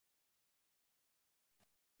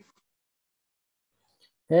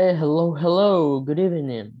Hey, hello, hello, good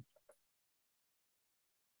evening.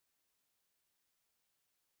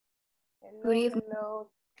 Good evening. Hello.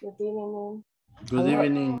 Good evening. Good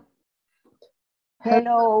evening.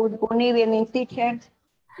 Hello. Good evening, teacher.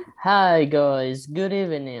 Hi, guys, good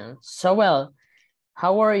evening. So, well,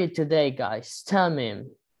 how are you today, guys? Tell me.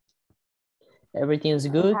 Everything's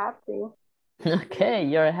good? Happy. Okay,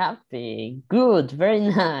 you're happy. Good, very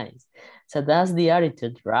nice. So that's the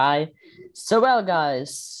attitude, right? So, well,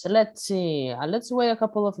 guys, let's see. Let's wait a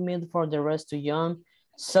couple of minutes for the rest to join.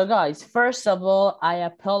 So, guys, first of all, I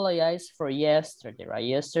apologize for yesterday, right?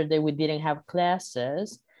 Yesterday we didn't have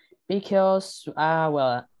classes because,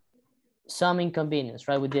 well, some inconvenience,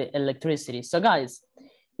 right, with the electricity. So, guys,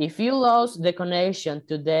 if you lost the connection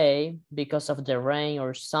today because of the rain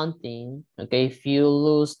or something, okay, if you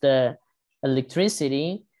lose the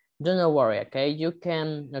electricity, do not worry, okay? You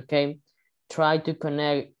can, okay, try to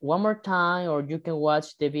connect one more time, or you can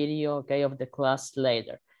watch the video, okay, of the class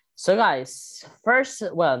later. So guys, first,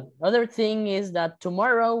 well, other thing is that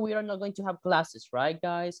tomorrow we are not going to have classes, right,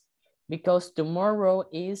 guys? Because tomorrow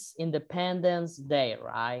is Independence Day,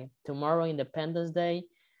 right? Tomorrow, Independence Day.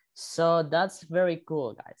 So that's very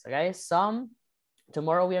cool, guys, okay?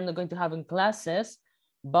 Tomorrow we are not going to have in classes,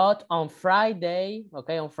 but on Friday,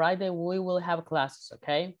 okay, on Friday we will have classes,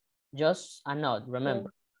 okay? Just a note,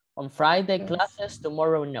 remember. On Friday classes,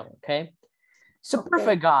 tomorrow no, okay? So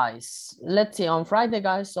perfect, guys. Let's see, on Friday,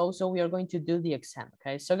 guys, also we are going to do the exam,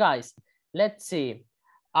 okay? So guys, let's see.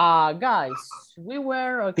 Guys, we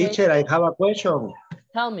were, okay. Teacher, I have a question.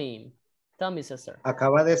 Tell me, sister.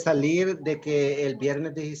 Acaba de salir de que el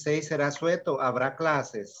viernes 16 será sueto, ¿habrá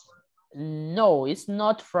clases? No, it's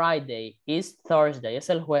not Friday, it's Thursday, es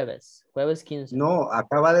el jueves 15. No,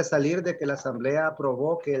 acaba de salir de que la asamblea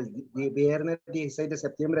aprobó que el viernes 16 de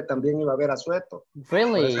septiembre también iba a haber asueto.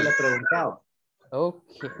 Really? Por eso le preguntaba.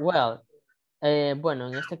 Okay, well, bueno,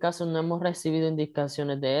 en este caso no hemos recibido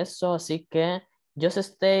indicaciones de eso, así que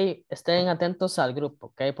estén atentos al grupo,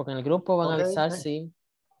 ¿ok? Porque en el grupo van a avisar, sí,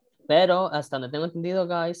 pero hasta donde tengo entendido,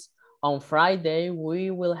 guys, on Friday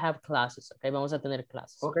we will have classes, ¿ok? Vamos a tener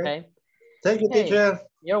clases, ¿ok? Thank you, teacher.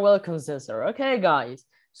 You're welcome, sister. Okay, guys.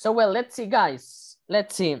 So, well, let's see, guys.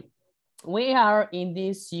 Let's see. We are in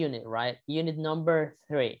this unit, right? Unit number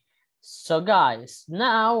 3. So, guys,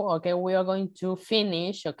 now, okay, we are going to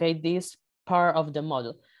finish, okay, this part of the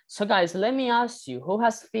module. So, guys, let me ask you, who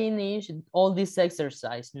has finished all this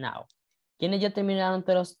exercise now? ¿Quiénes ya terminaron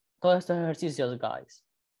todos estos ejercicios, guys?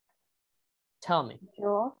 Tell me.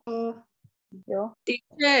 Yo.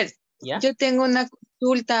 Teacher, Yeah? yo tengo una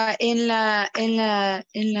consulta en la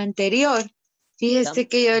anterior. Fíjese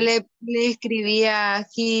que yo le escribía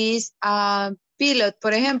his pilot,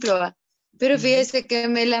 por ejemplo, pero fíjese que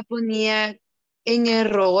me la ponía en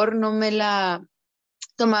error, no me la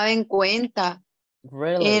tomaba en cuenta.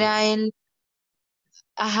 Really? Era en,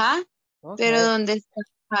 ajá, Okay. pero ¿dónde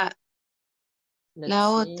está la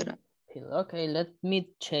otra? Okay, let me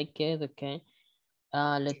check it, okay.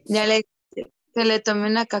 Ya que le tomé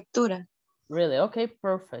una captura. Really? Okay,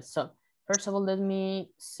 perfect. So, first of all, let me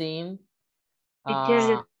see. Teacher,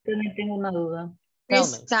 yo también tengo una duda. Tell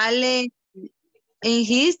me. Sale en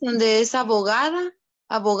his, donde es abogado,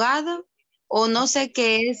 o no sé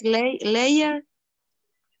qué es, layer.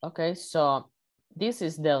 Okay, so, this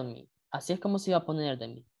is Delmi. Así es como se iba a poner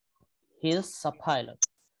Delmi. He's a pilot.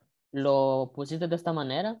 ¿Lo pusiste de esta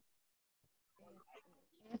manera?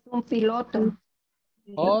 Es un piloto.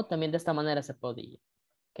 O también de esta manera se podía.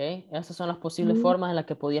 Okay, esas son las posibles formas en las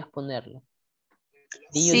que podías ponerlo.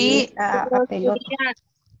 Sí, piloto.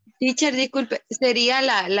 teacher, disculpe, sería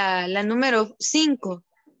la número 5.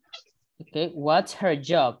 Okay, what's her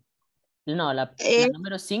job? No, la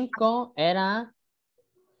número 5 era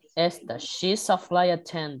esta. She's a flight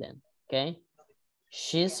attendant. Okay,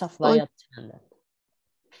 she's a flight attendant.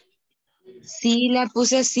 Sí, la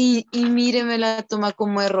puse así y mire, me la toma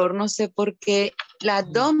como error, no sé por qué.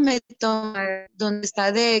 Las dos me toman, donde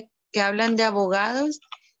está que hablan de abogados,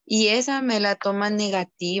 y esa me la toma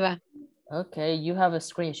negativa. Okay, you have a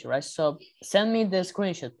screenshot, right? So send me the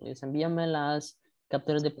screenshot, please. Envíame las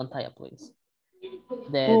capturas de pantalla, please.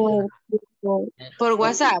 Por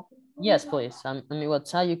WhatsApp. Yes, please. On mi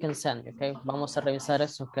WhatsApp you can send me, okay? Vamos a revisar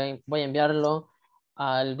eso, okay? Voy a enviarlo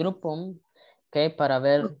al grupo, okay? Para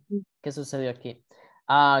ver qué sucedió aquí.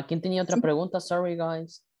 ¿Quién tenía otra pregunta? Sorry,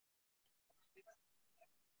 guys.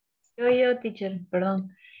 Yo, teacher,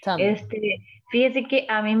 perdón. Tell me. Fíjese que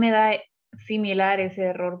a mí me da similar ese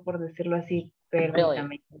error, por decirlo así,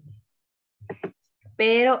 permítame.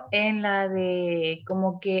 Pero en la de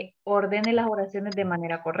como que ordene las oraciones de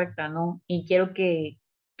manera correcta, ¿no? Y quiero que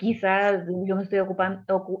quizás yo me estoy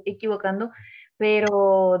equivocando,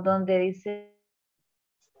 pero donde dice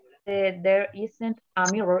there isn't a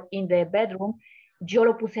mirror in the bedroom, yo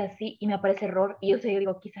lo puse así y me aparece error y yo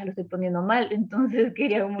digo, quizás lo estoy poniendo mal, entonces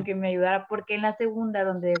quería como que me ayudara, porque en la segunda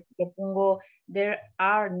donde le pongo there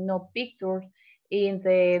are no pictures in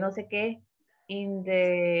the no sé qué, in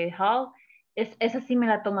the hall, esa sí me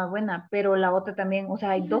la toma buena, pero la otra también, o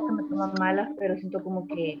sea, hay dos que me toman malas, pero siento como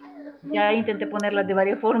que ya intenté ponerlas de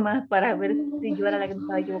varias formas para ver si yo era la que me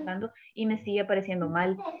estaba equivocando y me sigue pareciendo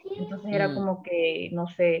mal. Entonces era como que, no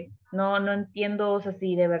sé, no entiendo, o sea,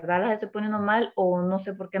 si de verdad las estoy poniendo mal o no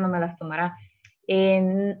sé por qué no me las tomará.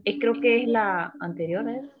 Creo que es la anterior,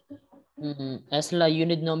 ¿es? Es la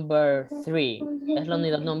unit number 3. ¿Es la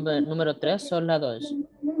unidad número 3 o la 2?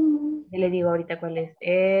 Ya le digo ahorita cuál es.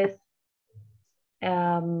 Creo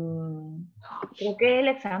que es el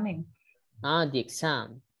examen. Ah, the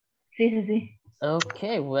exam. Sí, sí, sí.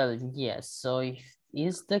 Okay, well, yes. So if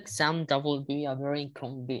it's the exam, that will be a very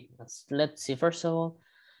inconvenience. Let's see. First of all,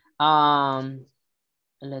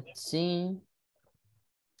 let's see.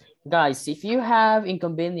 Guys, if you have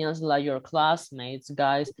inconvenience like your classmates,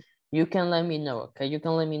 guys, you can let me know, okay? You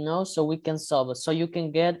can let me know so we can solve it. So you can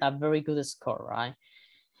get a very good score, right?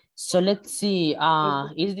 So let's see.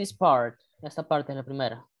 Is this part? Esta parte es la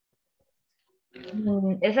primera.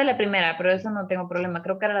 Esa es la primera, pero eso no tengo problema.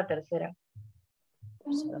 Creo que era la tercera.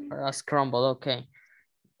 Scramble, okay.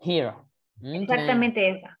 Here. Okay. Exactamente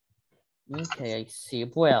esa. Okay, I see.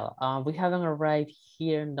 Well, we haven't arrived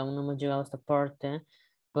here. No hemos llegado a esta parte.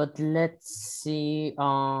 But let's see.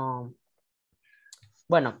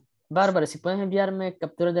 Bueno, Bárbara, si puedes enviarme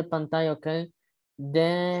capturas de pantalla, okay,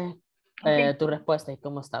 de tu respuesta y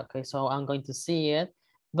cómo está, okay. So I'm going to see it.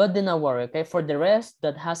 But do not worry, okay. For the rest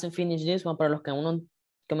that hasn't finished this one, para los que aún no han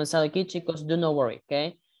comenzado aquí, chicos, do not worry,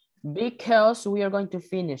 okay. Because we are going to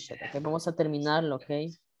finish it, okay. Vamos a terminarlo, okay,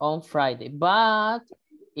 on Friday. But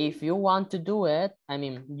if you want to do it, I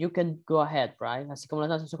mean, you can go ahead, right? Así como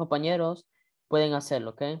lo hacen sus compañeros, pueden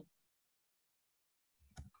hacerlo, okay.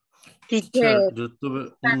 Teacher, yo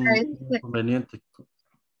tuve un inconveniente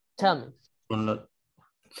Tell me.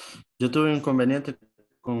 Yo tuve un inconveniente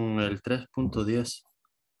con el 3.10.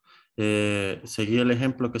 Seguí el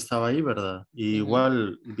ejemplo que estaba ahí, ¿verdad? Y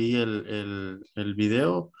igual vi el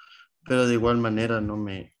video, pero de igual manera no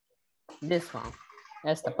me... This one,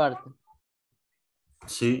 esta parte.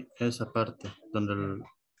 Sí, esa parte, donde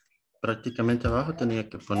prácticamente abajo tenía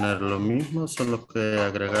que poner lo mismo, solo que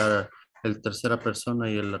agregar el tercera persona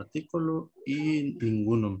y el artículo y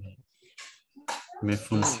ninguno me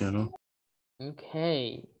funcionó.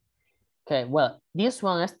 Okay. Okay, well, this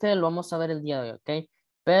one, este lo vamos a ver el día de hoy, ok.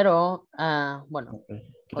 Pero, bueno,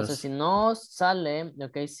 o sea, si no sale,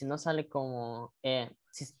 ok, si no sale como,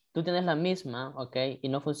 si tú tienes la misma, ok, y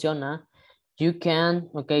no funciona, you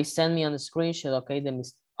can, ok, send me on the screenshot, ok,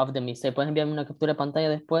 of the mistake. Puedes enviarme una captura de pantalla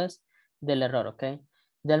después del error, ok.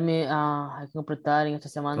 Delmi, hay que completar en esta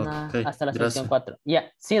semana hasta la sección 4.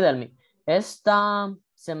 Yeah, sí, Delmi. Esta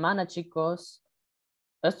semana, chicos,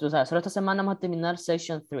 o sea, solo esta semana vamos a terminar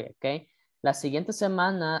section 3, ¿ok? La siguiente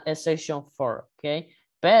semana es section 4, ¿ok?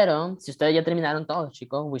 Pero si ustedes ya terminaron todos,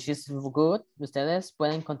 chicos, which is good, ustedes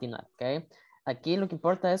pueden continuar, ¿ok? Aquí lo que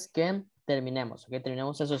importa es que terminemos, ¿ok?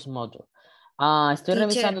 Terminemos esos módulos. Estoy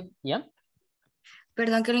revisando, ¿ya?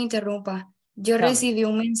 Perdón que lo interrumpa. Yo recibí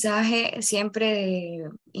un mensaje siempre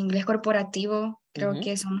de Inglés Corporativo, creo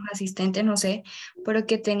que somos asistentes, no sé, pero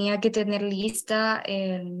que tenía que tener lista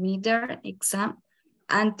el midterm exam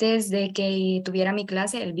antes de que tuviera mi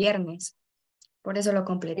clase el viernes. Por eso lo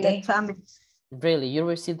completé. Really, you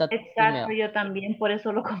received that Exacto, email? yo también, por eso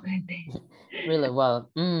lo completé. Really, well,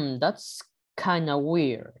 that's kind of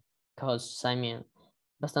weird, because, I mean,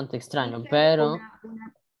 bastante extraño, pero...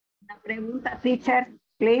 Una pregunta, teacher,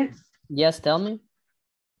 please. Yes, tell me.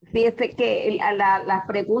 Fíjese que las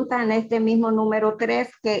preguntas en este mismo número 3,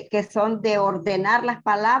 que son de ordenar las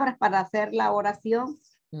palabras para hacer la oración,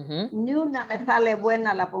 ni una me sale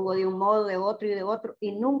buena, la pongo de un modo, de otro y de otro,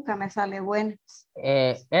 y nunca me sale buena.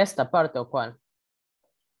 ¿Esta parte o cuál?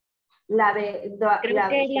 Creo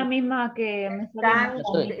que es la misma que me sale.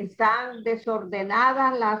 Están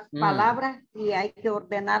desordenadas las palabras y hay que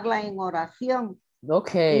ordenarla en oración.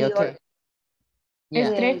 Ok.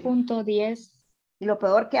 Es 3.10. Y lo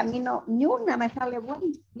peor que a mí ni una me sale buena.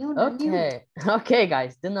 Ni una. Ok,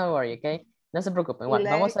 guys, do not worry, ok. No se preocupen. Bueno,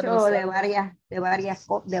 vamos a revisar. De varias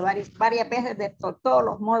veces, de todos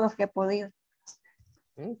los modos que he podido.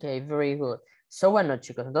 Ok, very good. So, bueno,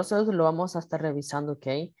 chicos, entonces lo vamos a estar revisando, ok.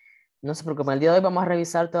 No se preocupen, el día de hoy vamos a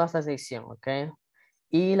revisar toda esta sección, ok.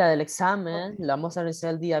 Y la del examen la vamos a revisar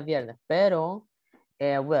el día viernes, pero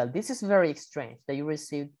well, this is very strange that you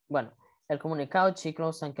received, bueno, el comunicado,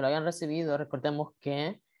 chicos, aunque lo hayan recibido, recordemos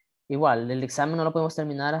que igual, el examen no lo podemos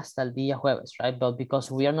terminar hasta el día jueves, right? But because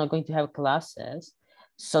we are not going to have classes,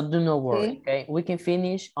 so do not worry, okay? We can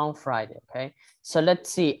finish on Friday, okay? So let's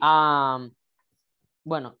see.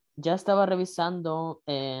 Bueno, ya estaba revisando,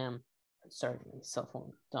 sorry, cell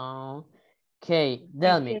phone down. Okay,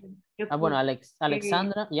 Delmi. Bueno,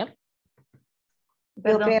 Alexandra, yeah.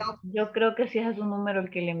 Perdón, yo creo que sí es su número el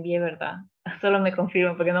que le envié, ¿verdad? Solo me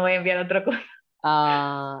confirmo porque no voy a enviar otra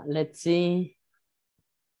cosa. Let's see.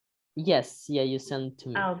 Yes, yeah, you sent to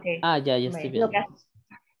me. Okay. Ya estoy viendo.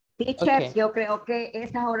 Teacher, Okay. yo creo que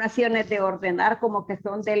esas oraciones de ordenar como que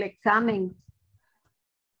son del examen.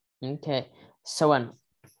 Okay, so bueno,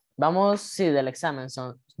 vamos, sí, del examen.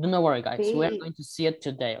 So do not worry, guys. Sí. We're going to see it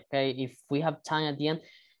today, okay? If we have time at the end.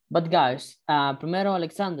 But guys, primero,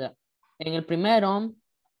 Alexandra, en el primero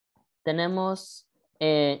tenemos,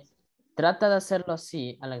 trata de hacerlo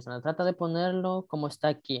así, Alexandra. Trata de ponerlo como está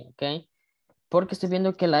aquí, okay? Porque estoy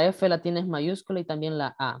viendo que la F la tienes mayúscula y también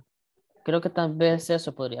la A. Creo que tal vez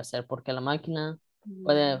eso podría ser, porque la máquina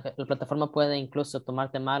puede, la plataforma puede incluso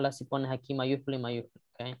tomarte malas si pones aquí mayúscula y mayúscula,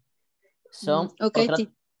 ¿ok? So, Okay,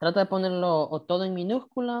 trata de ponerlo o todo en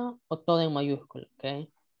minúscula o todo en mayúscula, ¿ok?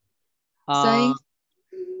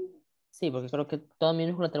 Sí, porque creo que todo en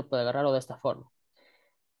minúscula te lo puede agarrar o de esta forma.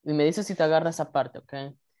 Y me dice si te agarra esa parte, ¿ok?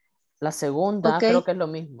 La segunda creo que es lo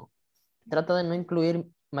mismo. Trata de no incluir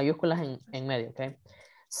mayúsculas en medio, ¿ok?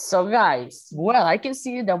 So guys, well, I can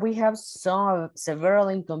see that we have some several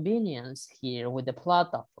inconvenience here with the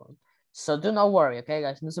platform. So do not worry, okay,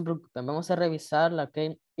 guys, no se preocupen, vamos a revisarla,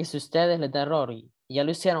 okay? Y si ustedes les da error y ya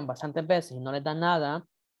lo hicieron bastantes veces y no les da nada,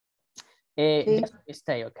 just a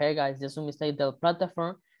mistake, okay, guys, just a mistake del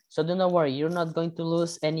platform. So do not worry, you're not going to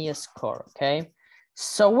lose any score, okay?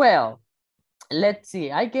 So well, let's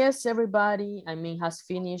see, I guess everybody, has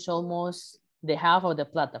finished almost the half of the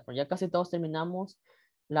platform. Ya casi todos terminamos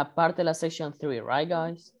la parte de la section 3, right,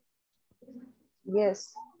 guys?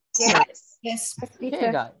 Yes. Yes.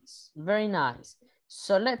 Okay, guys, very nice.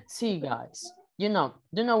 So let's see, guys. You know,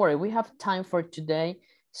 do not worry, we have time for today.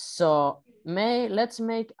 So let's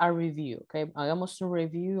make a review, okay? Hagamos un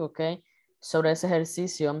review, okay? Sobre ese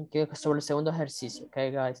ejercicio, sobre el segundo ejercicio,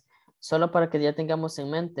 okay, guys? Solo para que ya tengamos en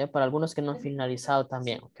mente, para algunos que no han finalizado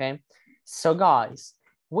también, okay? So, guys,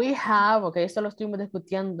 we have, okay, esto lo estuvimos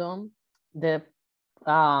discutiendo the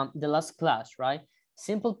last class, right?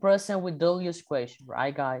 Simple present with W's question,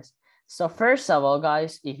 right, guys? So first of all,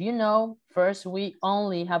 guys, if you know, first we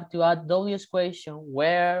only have to add W's question,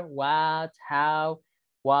 where, what, how,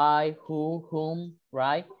 why, who, whom,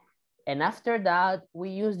 right? And after that, we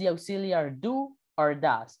use the auxiliary do or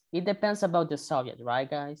does. It depends about the subject, right,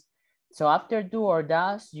 guys? So after do or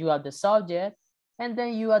does, you add the subject, and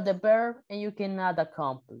then you add the verb, and you can add a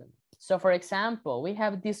complement. So for example, we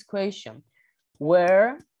have this question,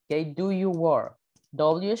 where, okay, do you work?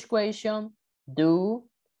 W question, do,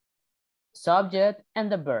 subject, and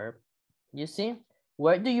the verb. You see,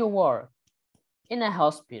 where do you work? In a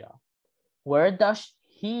hospital. Where does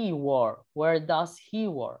he work? Where does he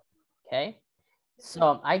work? Okay,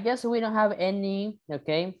 so I guess we don't have any,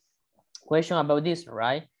 okay, question about this,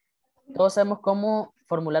 right? Todos sabemos cómo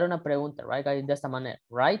formular una pregunta, right, guys, de esta manera,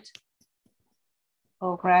 right?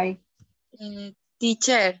 Okay.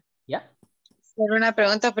 Teacher. Yeah. Por una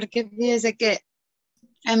pregunta, porque fíjese que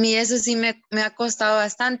a mí eso sí me ha costado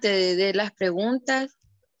bastante de las preguntas,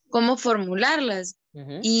 cómo formularlas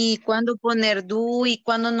y cuándo poner do y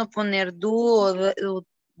cuándo no poner do o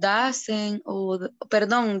dasen o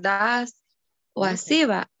perdón, das o así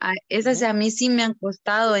va. Esas a mí sí me han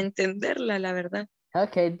costado entenderla, la verdad.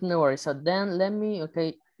 Okay, no worries. So then let me,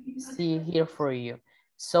 okay, see here for you.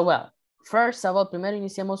 So well, first of all, primero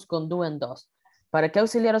iniciamos con do and does. ¿Para qué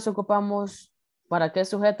auxiliares ocupamos? ¿Para qué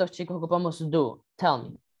sujetos, chicos, ocupamos do? Tell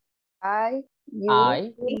me. I,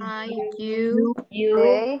 You,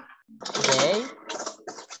 they,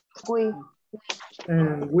 we.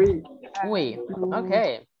 We.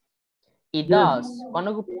 Okay. Y does.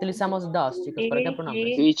 ¿Cuándo utilizamos does, chicos? ¿Para qué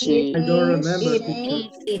pronombres? I don't remember.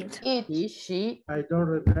 He, she. I don't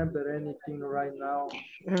remember anything right now.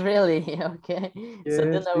 Really? Okay. Yes, so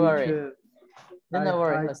don't worry. teacher. Don't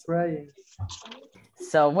worry. I'm trying.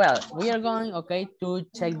 So, well, we are going, okay, to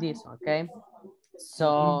check this, okay?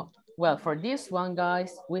 So, well, for this one,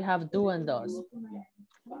 guys, we have do and does.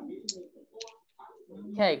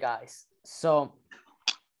 Okay, guys. So,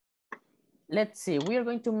 let's see. We are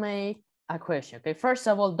going to make a question, okay? First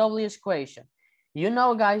of all, W's question. You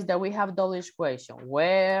know, guys, that we have W's question.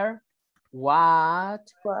 Where,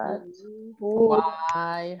 what, who,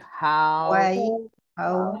 why, how,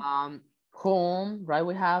 How. Whom, right?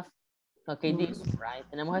 We have, okay, this, right?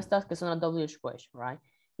 Tenemos estas que son a WH question, right?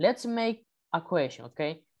 Let's make a question,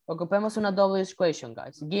 okay? Ocupemos una WH question,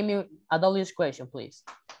 guys. Give me a WH question, please.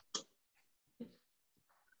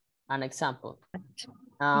 An example.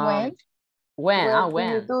 When.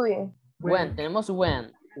 When. Tenemos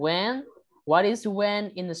when. When. What is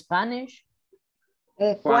when in Spanish?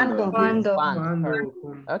 ¿Cuándo? Cuando.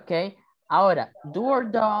 Ok. Ahora, do or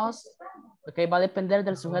does, ok, va a depender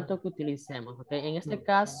del sujeto que utilicemos, ok. En este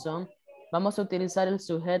caso, vamos a utilizar el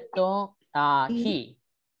sujeto he,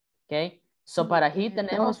 ok. So, para he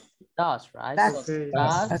tenemos does, right?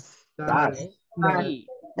 Does. He.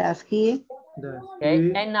 Does he?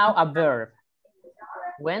 Okay, and now a verb.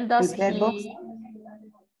 When does he,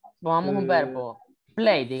 pongamos un verbo,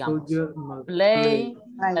 play, digamos. Play,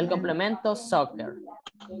 el complemento soccer.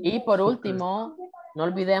 Y por último, no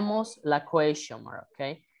olvidemos la question mark,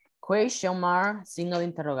 ¿ok? Question mark, signo de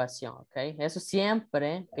interrogación, ¿ok? Eso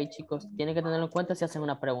siempre, ¿ok, chicos? Tienen que tenerlo en cuenta si hacen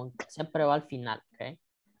una pregunta. Siempre va al final, ¿ok?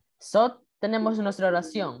 So, tenemos nuestra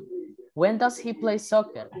oración. When does he play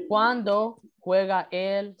soccer? ¿Cuándo juega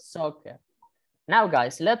el soccer? Now,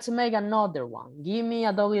 guys, let's make another one. Give me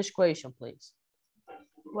a WH question, please.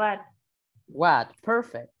 What? What?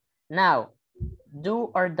 Perfect. Now,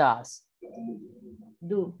 do or does?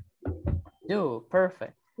 Do. Do.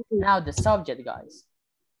 Perfect. Now, the subject, guys.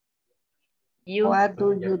 You. What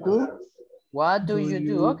do you do? What do you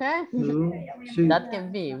do? Okay. That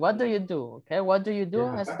can be. What do you do? Okay. What do you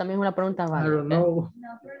do? Esa también es una pregunta válida. I don't know.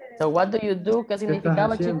 So, what do you do? ¿Qué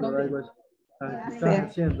significaba, chicos? ¿Qué estás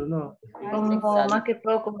haciendo? No. Como más que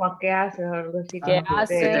todo, como a qué haces o algo así. ¿Qué como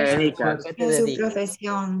haces? que- ¿Qué te En su dedicas?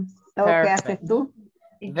 profesión. ¿O qué haces tú?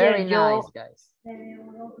 y Very que yo, nice, guys.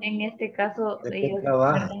 en este caso, ¿De qué yo,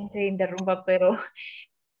 trabaja? perdón que interrumpa, pero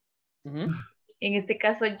Ujú. en este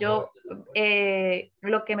caso yo,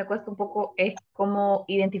 lo que me cuesta un poco es cómo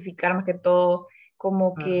identificar más que todo,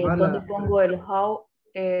 como que dónde pongo el how,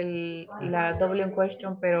 la doble en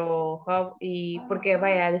question, pero how, y porque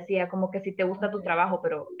vaya, decía como que si te gusta tu trabajo,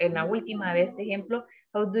 pero en la última de este ejemplo,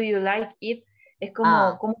 how do you like it, es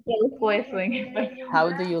como, ¿cómo traduzco eso en español? How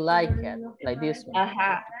do you like it? Like this one.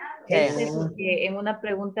 Ajá. Okay. Porque en una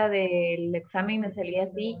pregunta del examen me salía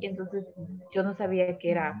así, y entonces yo no sabía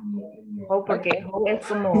qué era how, porque how es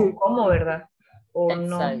como, ¿cómo, verdad? O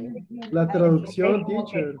no. Exactly. La traducción, Es como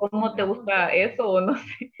que, teacher. ¿cómo te gusta eso o no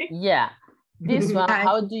sé? Yeah. This one,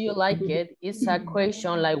 how do you like it, is a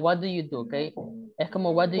question like, what do you do, okay? Es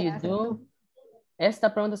como, what do you do?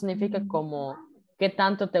 Esta pregunta significa como, ¿qué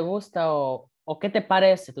tanto te gusta o qué te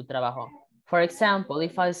parece tu trabajo? For example,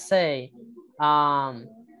 if I say,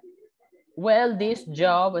 well, this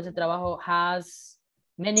job, ese trabajo has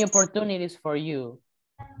many opportunities for you.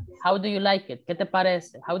 How do you like it? ¿Qué te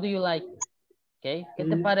parece? How do you like it? Okay, ¿qué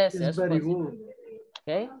te parece? It's very good.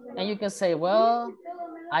 Okay, and you can say, well,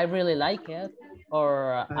 I really like it,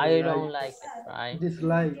 or I don't like it, right?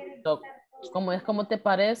 Dislike. So, ¿cómo te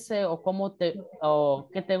parece o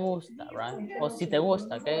qué te gusta, right? O si te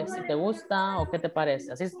gusta, ¿ok? Si te gusta o qué te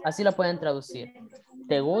parece. Así lo pueden traducir.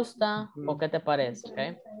 ¿Te gusta o qué te parece, ok?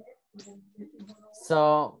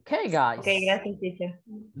 So, okay, guys. Ok, gracias, teacher.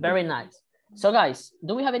 Very nice. So, guys,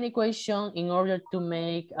 do we have any question in order to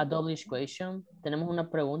make a double equation? ¿Tenemos una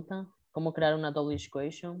pregunta? ¿Cómo crear una double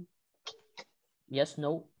equation? Yes,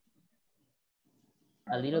 no?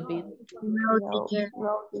 A little bit? No, teacher.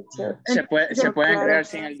 Se pueden crear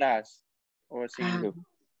sin el das o sin el do.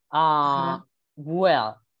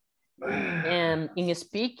 Well, in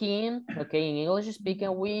speaking, okay, in English speaking,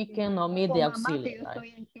 we can omit the auxiliary,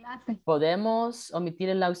 right? Podemos omitir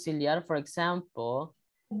el auxiliar, for example,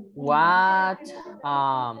 what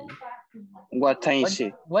time is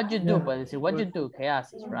it? What you do, puedes decir, what you do, ¿qué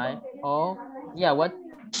haces, right? Oh, yeah, what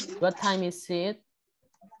time is it?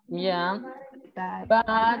 Yeah, but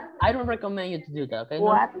I don't recommend you to do that, okay?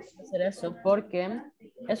 No hacer eso porque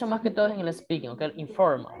eso más que todo es en el speaking, okay?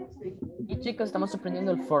 Informal. Y chicos, estamos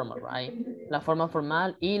aprendiendo el formal, right? La forma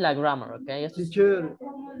formal y la grammar, okay? Teacher,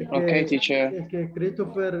 Okay, teacher. Es que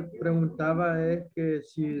Christopher preguntaba es que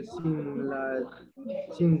si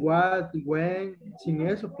sin what, when, sin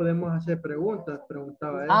eso podemos hacer preguntas,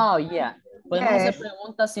 preguntaba él. Oh, yeah. Podemos hacer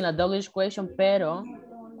preguntas sin la double equation, pero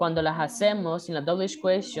cuando las hacemos sin la double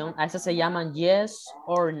equation, a esas se llaman yes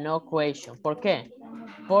or no question. ¿Por qué?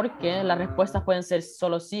 Porque las respuestas pueden ser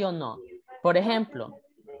solo sí o no. Por ejemplo,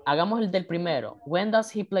 hagamos el del primero. When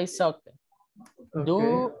does he play soccer? Okay.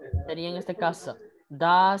 Do sería en este caso,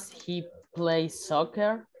 does he play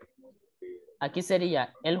soccer? Aquí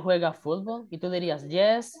sería, él juega fútbol. Y tú dirías,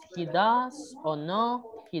 yes, he does, o no,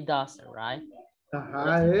 he doesn't, right?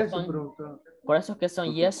 Ajá, eso preguntó. Por eso es que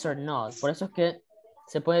son yes or no. Por eso es que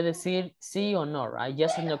se puede decir sí o no, right?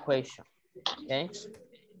 Yes or no question. Okay.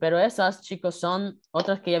 Pero esas, chicos, son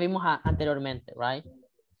otras que ya vimos anteriormente, right?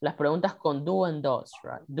 Las preguntas con do and does,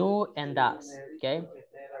 right? Do and does, okay?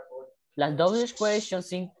 Las W's questions,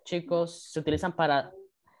 sí, chicos, se utilizan para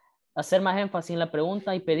hacer más énfasis en la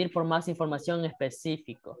pregunta y pedir por más información en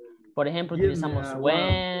específico. Por ejemplo, Give me utilizamos a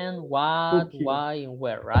when, what, cookie. why, and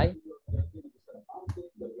where, right?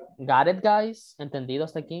 Got it, guys? ¿Entendido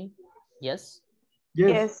hasta aquí? Yes?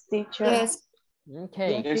 Yes. teacher. Yes.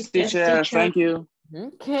 Okay. Yes, teacher. Thank you.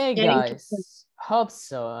 Okay, Thank you. guys. Hope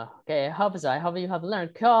so. Okay, I hope so. I hope you have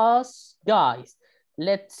learned. Cause, guys,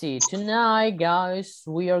 let's see. Tonight, guys,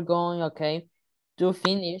 we are going, okay, to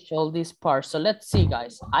finish all these parts. So let's see,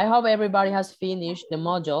 guys. I hope everybody has finished the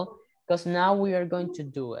module because now we are going to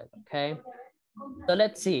do it, okay? So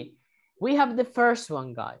let's see. We have the first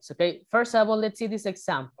one, guys, okay? First of all, let's see this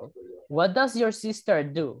example. What does your sister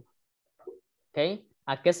do? Okay?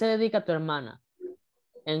 ¿A qué se dedica tu hermana?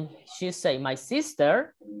 And she say, my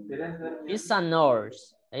sister is a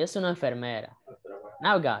nurse. Ella es una enfermera.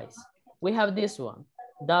 Now, guys, we have this one.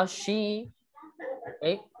 Does she?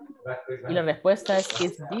 Okay. Y la respuesta es,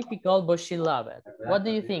 it's difficult, but she loves it. What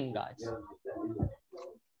do you think, guys?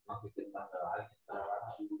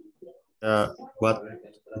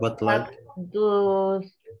 What like?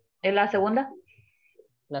 ¿En la segunda?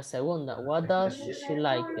 La segunda, what does she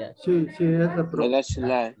like it? Sí, sí, esa Let's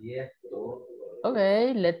like.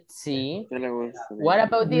 Okay, let's see. ¿Qué le gusta? What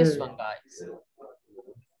about this Yeah. one, guys?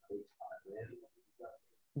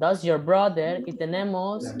 Does your brother, y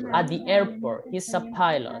tenemos at the airport, he's a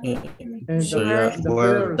pilot. And So the- yeah, the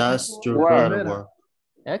where first- does your Where? brother work?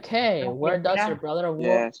 Okay, where does your brother work?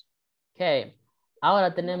 Yes. Okay,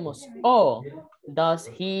 ahora tenemos, oh, does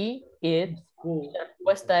he eat? School. La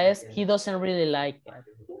respuesta es, he doesn't really like it.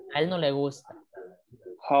 A él no le gusta.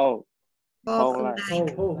 How? Oh, How like?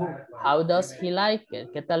 like. How does he like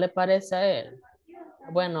it? ¿Qué tal le parece a él?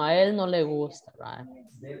 Bueno, a él no le gusta, right?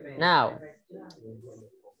 Now,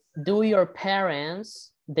 do your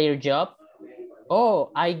parents their job?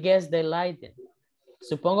 Oh, I guess they like it.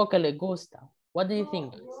 Supongo que le gusta. What do you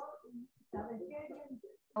think?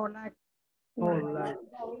 Oh, like.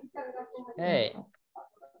 Hey,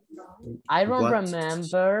 I don't What?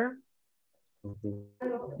 remember.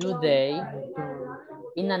 Do they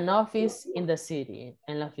in an office in the city?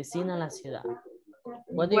 En la oficina en la ciudad.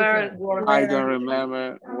 What do you Where think? work? I don't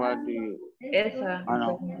remember what do you. Esa. I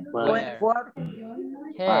know. Where?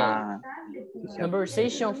 Okay. Ah,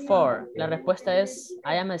 Conversation 4. La respuesta es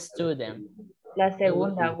I am a student. La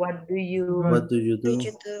segunda, what do you... What do you do?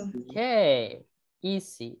 Okay.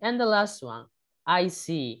 Easy. And the last one. I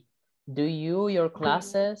see. Do you your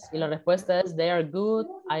classes? Y la respuesta es they are good.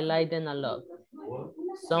 I like them a lot.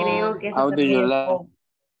 So, Creo que esa how do you también es like? con-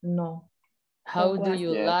 No. how do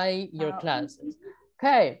you Yes. like your classes?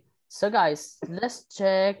 Okay. So guys, let's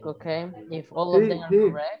check, okay, if all of them are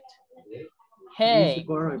correct. Hey.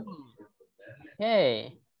 Correct.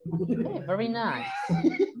 Hey. Hey, very nice.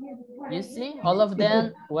 You see, all of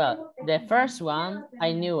them, well, the first one,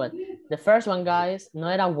 I knew it. The first one, guys, no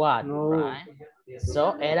era what, No. right?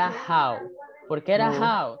 So, era how. ¿Por qué era No.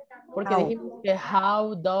 how? Porque dijimos que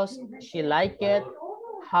how does she like it?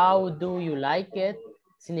 How do you like it?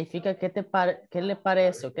 Significa qué le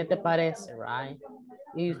parece o qué te parece, right?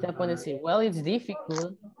 Y usted puede decir, well, it's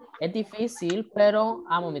difficult. Es difícil, pero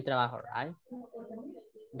amo mi trabajo, right?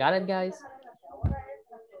 Got it, guys?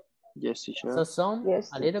 Yes, teacher. So some,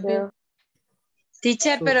 a little bit.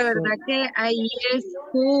 Teacher, pero verdad que ahí es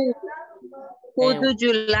who And- do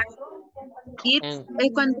you like it, and-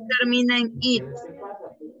 es cuando termina en it,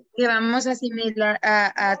 que vamos a asimilar,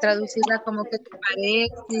 a traducirla como que te parece,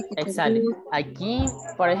 que te Exactly. gusta. Aquí,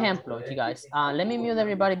 por ejemplo, you guys, let me mute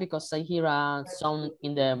everybody because I hear a sound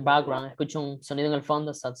in the background. Escucho un sonido en el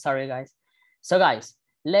fondo, so sorry, guys. So, guys,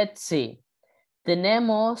 let's see.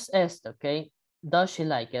 Tenemos esto, okay? Does she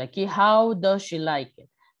like it? Aquí, how does she like it?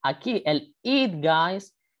 Aquí, el it,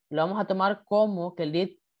 guys, lo vamos a tomar como que el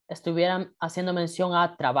it estuviera haciendo mención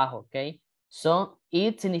a trabajo, okay? So,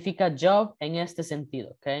 it significa job en este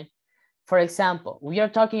sentido, okay? For example, we are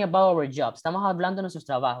talking about our jobs. Estamos hablando de nuestros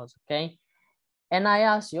trabajos, okay? And I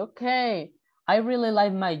ask you, okay, I really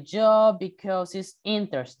like my job because it's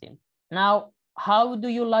interesting. Now, how do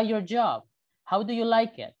you like your job? How do you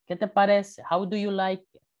like it? ¿Qué te parece? How do you like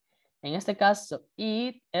it? En este caso,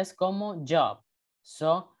 it es como job.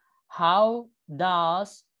 So, how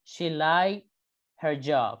does she like her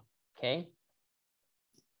job? Okay.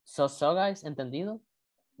 So guys, ¿entendido?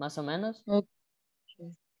 Más o menos. Okay.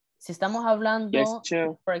 Si estamos hablando, Yes,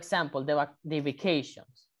 sure. por ejemplo, de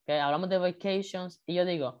vacations, okay? Hablamos de vacations y yo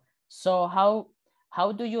digo, so how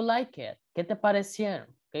do you like it? ¿Qué te parecieron?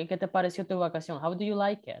 Okay? ¿Qué te pareció tu vacación? How do you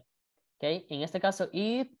like it? Okay? En este caso,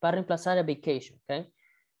 it va a reemplazar el vacation, okay?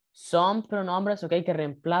 Son pronombres, okay, que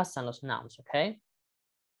reemplazan los nouns, okay?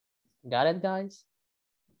 Got it, guys?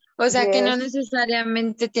 O sea que no Yes.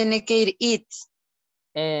 necesariamente tiene que ir it.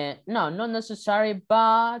 No, not necessary,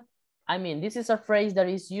 but I mean, this is a phrase that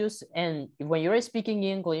is used, and when you're speaking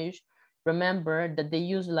English, remember that they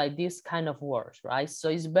use like this kind of words, right? So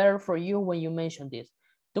it's better for you when you mention this.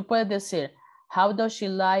 Tú puedes decir, how does she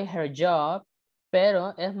like her job?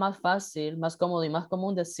 Pero es más fácil, más cómodo y más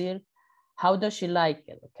común decir, how does she like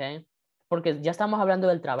it, okay? Porque ya estamos hablando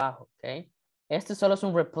del trabajo, okay? Este solo es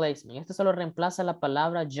un replacement. Este solo reemplaza la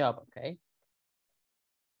palabra job, okay?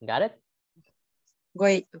 Got it?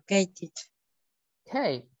 Wait, okay, teacher.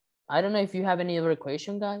 Okay. I don't know if you have any other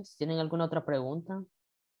question, guys. ¿Tienen alguna otra pregunta?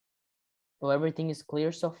 Or everything is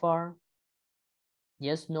clear so far?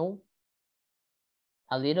 Yes, no?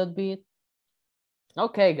 A little bit?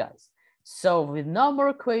 Okay, guys. So with no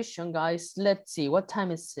more question, guys, let's see. What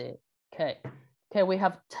time is it? Okay. Okay, we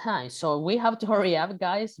have time. So we have to hurry up,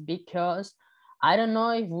 guys, because I don't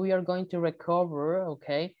know if we are going to recover,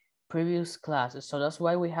 okay, previous classes. So that's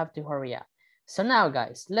why we have to hurry up. So now,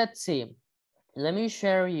 guys, let's see. Let me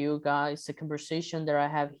share you guys a conversation that I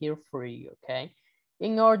have here for you, okay?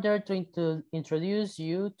 In order to introduce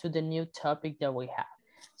you to the new topic that we have.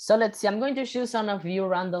 So let's see, I'm going to choose some of you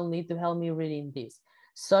randomly to help me reading this.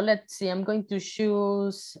 So let's see, I'm going to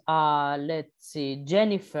choose, let's see,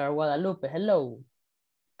 Jennifer Guadalupe, hello.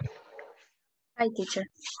 Hi, teacher.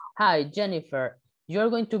 Hi, Jennifer. You're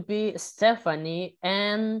going to be Stephanie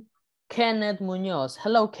and Kenneth Munoz.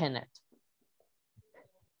 Hello, Kenneth.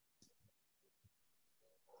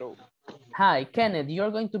 Hello. Hi, Kenneth, you're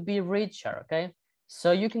going to be Richard, okay?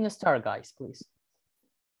 So you can start, guys, please.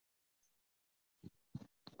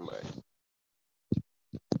 Bye.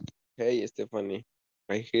 Hey, Stephanie.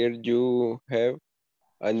 I hear you have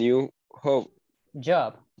a new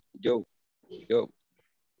Job. Job.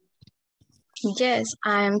 Yes,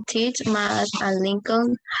 I am teach math at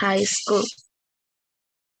Lincoln High School.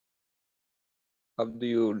 How do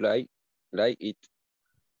you like it?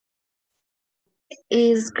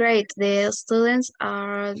 It's great. The students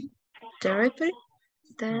are terrific.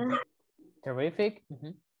 Terrific.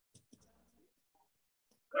 Mm-hmm.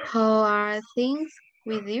 How are things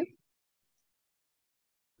with you?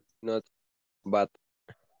 Not, but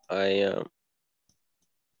I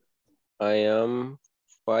am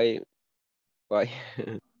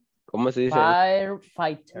 ¿Cómo se dice?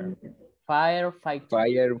 Firefighter.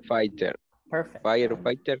 Firefighter. Perfect.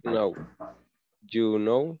 Firefighter, no. You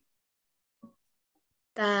know?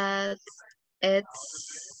 That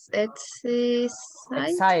it's Exciting.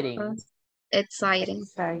 Exciting.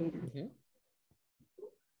 Mm-hmm.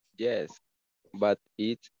 Yes, but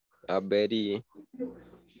it's a very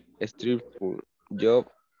stressful job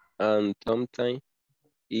and sometimes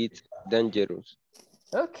it's dangerous.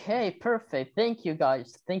 Okay, perfect. Thank you,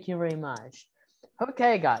 guys. Thank you very much.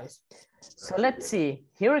 Okay, guys. So let's see.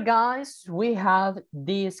 Here, guys, we have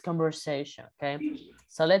this conversation, okay?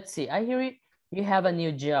 So let's see. I hear you have a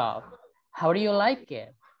new job. How do you like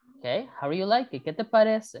it? Okay, how do you like it? ¿Qué te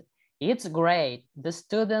parece? It's great. The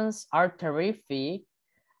students are terrific.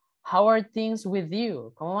 How are things with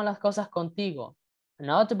you? ¿Cómo van las cosas contigo?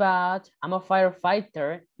 Not bad. I'm a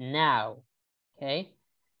firefighter now. Okay,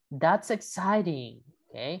 that's exciting.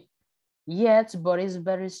 Okay, yes, but it's a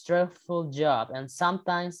very stressful job and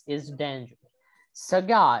sometimes it's dangerous. So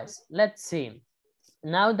guys, let's see.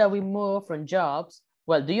 Now that we move from jobs,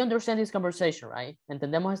 well, do you understand this conversation, right?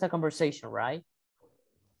 Entendemos esta conversation, right?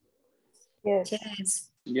 Yes. Yes.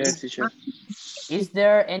 Yes, teacher. Is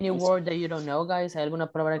there any word that you don't know, guys? ¿Hay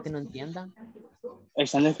alguna palabra que no entiendan?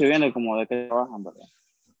 Están describiendo como de qué trabajan, ¿verdad?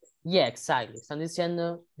 Yeah, exactly. Están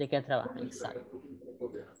diciendo de qué trabajan, exactly.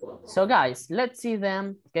 So guys, let's see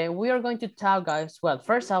them. Okay, we are going to talk, guys. Well,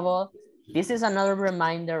 first of all, this is another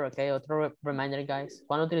reminder, okay? Otro reminder, guys.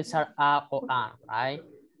 Cuando utilizar a o an, right?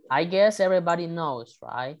 I guess everybody knows,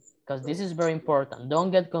 right? Because this is very important.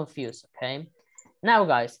 Don't get confused, okay? Now,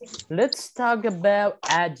 guys, let's talk about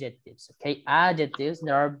adjectives, okay? Adjectives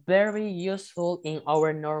that are very useful in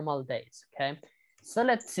our normal days, okay? So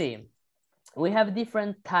let's see. We have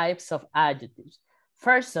different types of adjectives.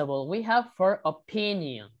 First of all, we have for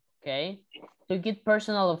opinion, okay? To give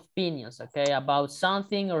personal opinions, okay, about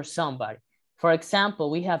something or somebody. For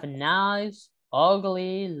example, we have nice,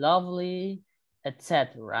 ugly, lovely,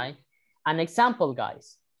 etc., right? An example,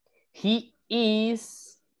 guys. He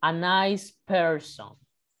is a nice person.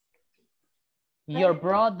 Your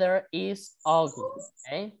brother is ugly,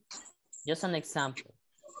 okay? Just an example.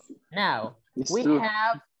 Now, we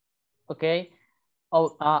have, okay,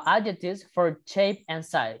 adjectives for shape and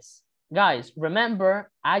size. Guys,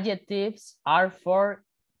 remember, adjectives are for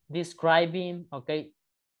describing, okay,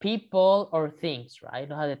 people or things, right?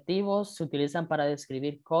 Los adjetivos se utilizan para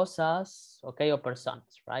describir cosas, okay, o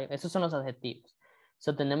personas, right? Esos son los adjetivos.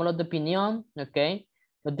 So, tenemos los de opinión, okay?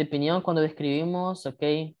 Los de opinión cuando describimos,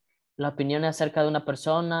 okay, la opinión acerca de una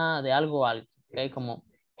persona, de algo o algo, okay? Como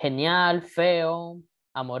genial, feo,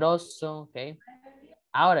 amoroso, okay?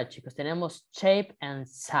 Ahora, chicos, tenemos shape and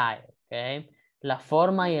size, okay? La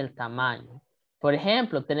forma y el tamaño. Por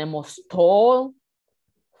ejemplo, tenemos tall,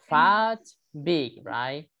 fat, big,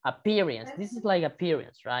 right? Appearance. This is like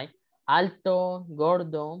appearance, right? Alto,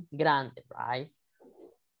 gordo, grande, right?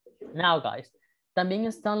 Now, guys, también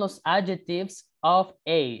están los adjectives of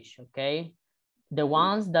age, okay? The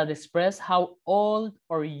ones that express how old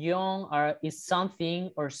or young is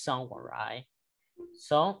something or someone, right?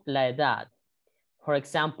 So, la edad. For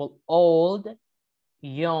example, old,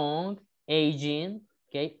 young, aging,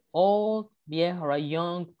 okay? Old, viejo, right?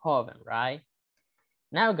 Young, joven, right?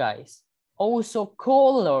 Now, guys, also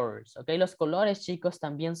colors, okay? Los colores, chicos,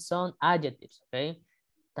 también son adjectives, okay?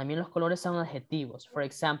 También los colores son adjetivos. For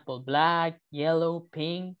example, black, yellow,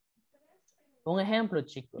 pink. Un ejemplo,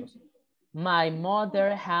 chicos. My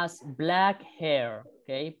mother has black hair,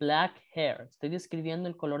 okay? Black hair. Estoy describiendo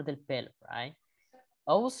el color del pelo, right?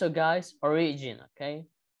 Also, guys, origin, okay?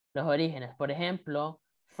 Los orígenes, por ejemplo,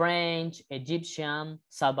 French, Egyptian,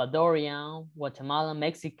 Salvadorian, Guatemalan,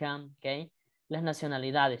 Mexican, okay? Las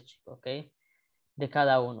nacionalidades, chicos, okay? De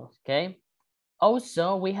cada uno, okay?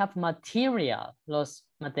 Also, we have material, los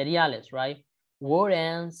materiales, right?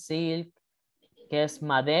 Woolen, silk, que es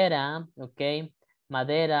madera, okay?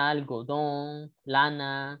 Madera, algodón,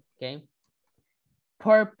 lana, okay?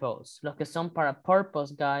 Purpose, los que son para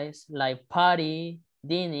purpose, guys, like party,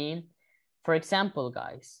 dining. For example,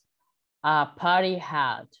 guys, a party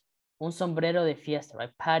hat, un sombrero de fiesta,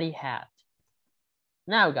 right? Party hat.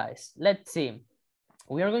 Now, guys, let's see.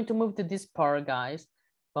 We are going to move to this part, guys.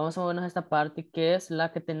 Vamos a movernos a esta parte que es la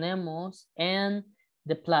que tenemos en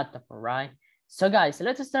the platform, right? So, guys,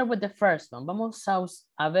 let's start with the first one. Vamos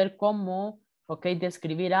a ver cómo, okay,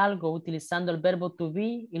 describir algo utilizando el verbo to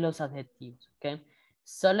be y los adjetivos, okay?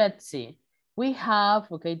 So, let's see. We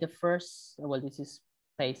have, okay, the first, well, this is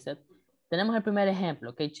pasted. Tenemos el primer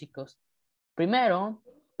ejemplo, okay, chicos. Primero,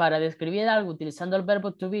 para describir algo utilizando el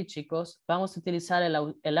verbo to be, chicos, vamos a utilizar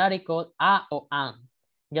el article a o am.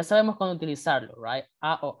 Ya sabemos cuándo utilizarlo, right?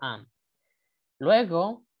 A o am.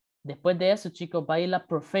 Luego, después de eso, chicos, va a ir la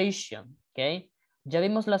profession, ¿ok? Ya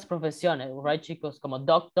vimos las profesiones, right, chicos? Como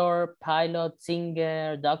doctor, pilot,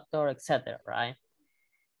 singer, doctor, etc., right?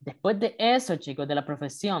 Después de eso, chicos, de la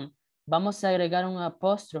profesión, vamos a agregar un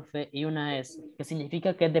apóstrofe y una S, que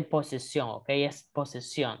significa que es de posesión, ¿ok? Es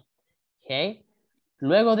posesión, ¿ok?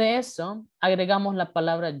 Luego de eso, agregamos la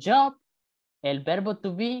palabra job, el verbo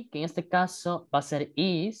to be, que en este caso va a ser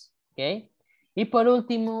is, ¿ok? Y por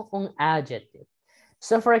último, un adjective.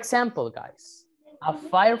 So, for example, guys, a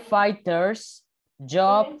firefighter's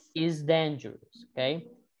job is dangerous, ¿ok?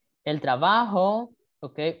 El trabajo,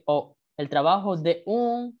 ¿ok? O el trabajo de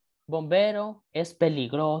un bombero es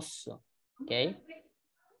peligroso, ¿ok?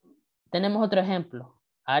 Tenemos otro ejemplo.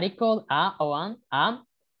 Article a o am.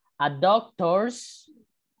 A doctor's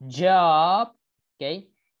job, ¿ok?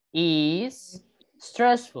 Is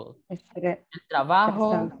stressful. El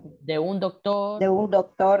trabajo de un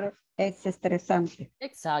doctor es estresante.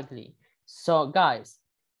 Exactly. So, guys,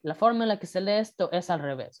 la forma en la que se lee esto es al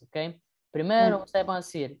revés, ¿ok? Primero, ustedes van a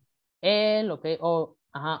decir el, ¿ok? O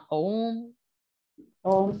un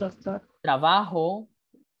doctor. Trabajo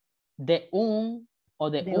de un o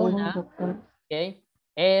de una, ¿ok?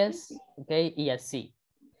 Es, ¿ok? Y así.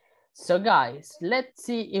 So, guys, let's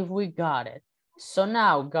see if we got it. So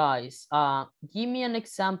now, guys, give me an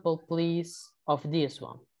example, please, of this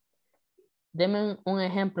one. Denme un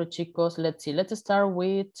ejemplo, chicos. Let's see. Let's start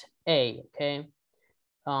with A, okay?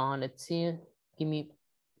 Let's see. Give me,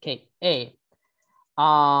 okay, A.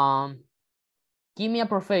 Give me a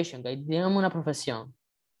profession, okay? Dígame una profesión.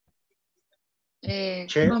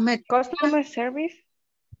 Customer service.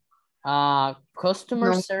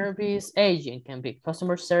 Customer service agent can be.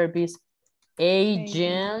 Customer service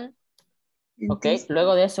agent. Ok,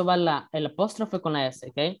 luego de eso va el apóstrofe con la S,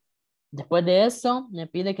 ok. Después de eso, me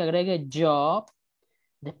pide que agregue job.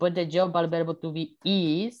 Después de job va el verbo to be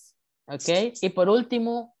is, ok. Y por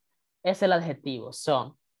último, es el adjetivo.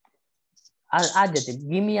 So, adjective.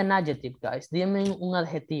 Give me an adjective, guys. Dime un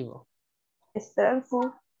adjetivo.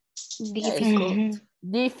 Stressful. Difficult.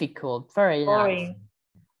 Difficult, very nice.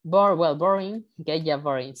 Boring. Boring, okay, yeah,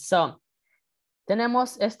 boring. So,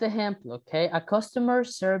 tenemos este ejemplo, okay, a customer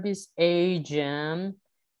service agent,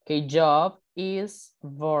 okay, job is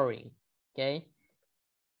boring, okay,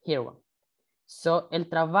 here one. So, el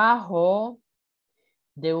trabajo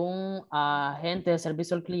de un agente de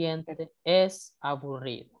servicio al cliente es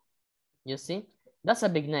aburrido. You see? That's a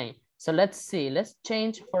big name. So let's see. Let's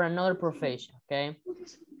change for another profession, okay?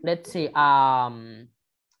 Let's see.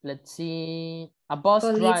 Let's see. A bus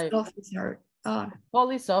driver. Officer.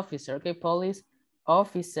 Police officer, okay? Police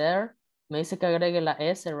officer. Me dice que agregue la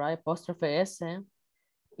S, right? Apostrophe S.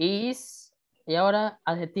 Is. Y ahora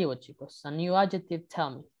adjetivo, chicos. A new adjective,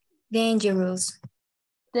 tell me. Dangerous.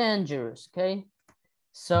 Dangerous, okay?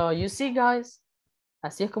 So, you see, guys,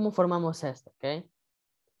 así es como formamos esto, ¿ok?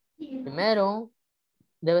 Primero,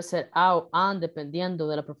 debe ser a o an dependiendo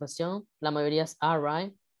de la profesión. La mayoría es a,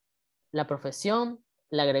 right? La profesión,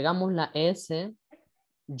 le agregamos la S,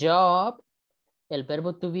 job, el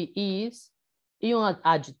verbo to be is, y un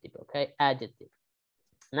adjective, ¿ok? Adjective.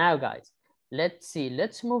 Now, guys, let's see.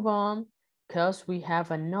 Let's move on because we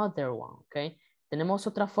have another one, ¿ok? Tenemos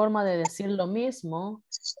otra forma de decir lo mismo,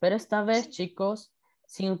 pero esta vez, chicos,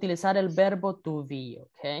 sin utilizar el verbo to be,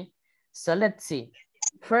 okay? So let's see.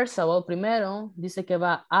 First of all, primero dice que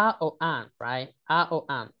va a o an, right? A o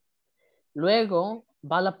an. Luego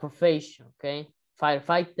va la profession, okay?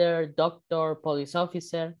 Firefighter, doctor, police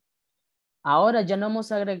officer. Ahora ya no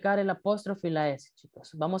vamos a agregar el apóstrofe y la S,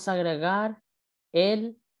 chicos. Vamos a agregar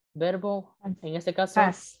el verbo, en este caso,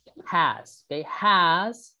 has, okay?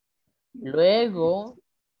 Has. Luego,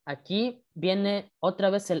 aquí viene otra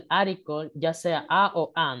vez el article, ya sea a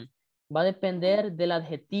o an. Va a depender del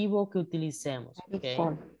adjetivo que utilicemos. Okay?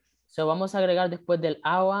 So, vamos a agregar después del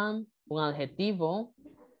a o an un adjetivo.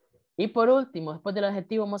 Y por último, después del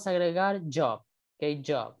adjetivo vamos a agregar job. Okay,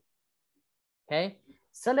 job. Okay.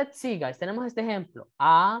 So, let's see, guys. Tenemos este ejemplo.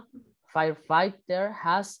 A firefighter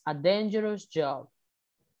has a dangerous job.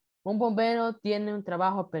 Un bombero tiene un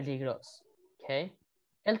trabajo peligroso. Okay.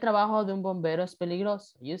 El trabajo de un bombero es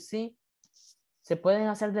peligroso. You see? Se pueden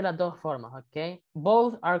hacer de las dos formas, ¿ok?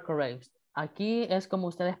 Both are correct. Aquí es como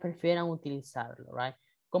ustedes prefieran utilizarlo, right?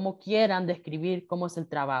 Como quieran describir cómo es el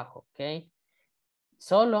trabajo, ¿ok?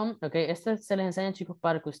 Solo, ¿ok? Esto se les enseña, chicos,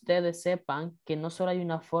 para que ustedes sepan que no solo hay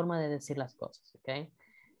una forma de decir las cosas, ¿ok?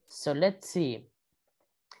 So, let's see.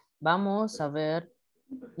 Vamos a ver.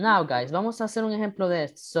 Now, guys, vamos a hacer un ejemplo de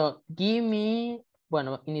esto. So, give me...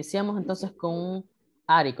 Bueno, iniciamos entonces con un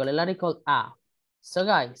article, el article A. So,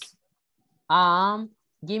 guys,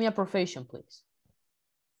 give me a profession, please.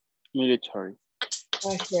 Military.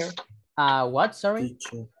 What, sorry?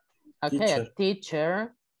 Teacher. Okay, Teacher. a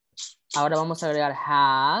teacher. Ahora vamos a agregar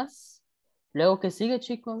has. Luego, ¿qué sigue,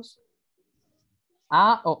 chicos?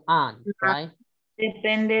 A o an, right?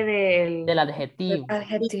 Depende Del adjetivo.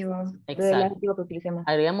 Adjetivo. del Exacto. adjetivo que utilicemos.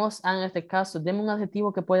 Agregamos a en este caso. Deme un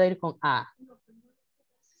adjetivo que pueda ir con a.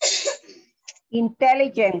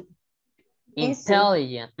 Intelligent.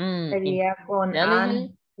 Intelligent. Sería con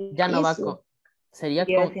Intelligent. an. Ya no va con. Sería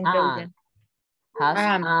con an. Intelligent. Has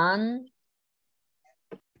an.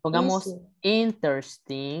 Pongamos Eso.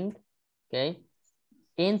 interesting. Ok.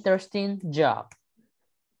 Interesting job.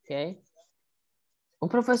 Ok. Un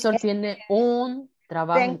profesor tiene un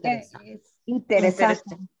trabajo interesante.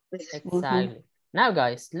 Interesante. Exactly. Now,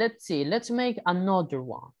 guys, let's see. Let's make another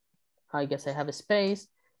one. I guess I have a space.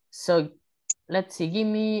 So, let's see. Give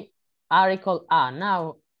me article A.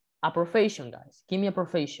 Now, a profession, guys. Give me a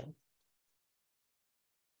profession.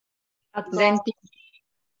 Dentist.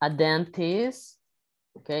 A dentist.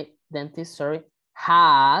 Okay, dentist, sorry.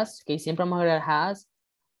 Has. Okay, siempre vamos a agregar has.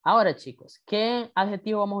 Ahora, chicos, ¿qué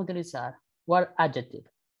adjetivo vamos a utilizar? What adjective?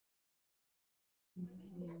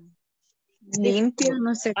 Limpio,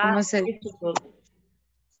 no sé cómo se dice.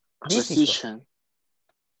 Position.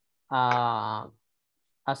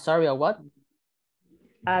 Sorry, a what?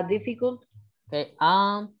 Difficult. Okay,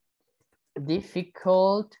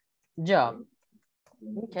 difficult job.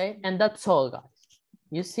 Okay, and that's all, guys.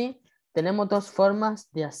 You see, tenemos dos formas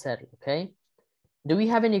de hacerlo, okay? Do we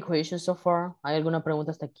have any questions so far? ¿Hay alguna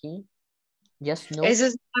pregunta hasta aquí? Yes, no? Eso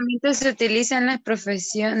solamente se utiliza en las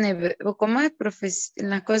profesiones. ¿O cómo es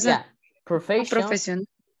en las cosas? Yeah, profession.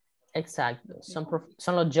 Exacto.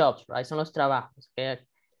 Son los jobs, right? Son los trabajos. Okay?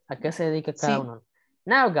 ¿A qué se dedica cada uno?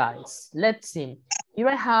 Now, guys, let's see. Here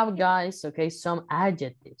I have, guys, okay, some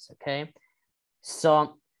adjectives, okay?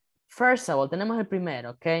 So, first of all, tenemos el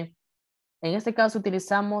primero, okay? En este caso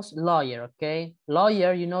utilizamos lawyer, okay?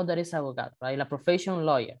 Lawyer, you know that is abogado, right? La profession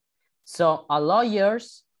lawyer. So, a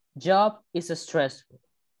lawyer's job is stressful.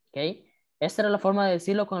 ¿ok? Esta era la forma de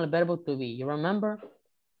decirlo con el verbo to be. You remember?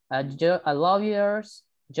 A lawyer's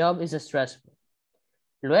job is stressful.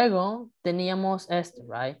 Luego teníamos esto,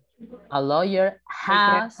 right? A lawyer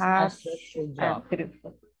has a stressful job.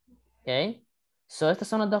 Okay? So estas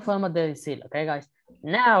son las dos formas de decirlo, okay, guys?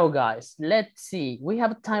 Now, guys, let's see. We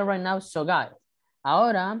have time right now, so guys,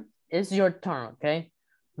 ahora it's your turn, okay?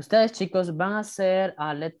 Ustedes, chicos, van a hacer,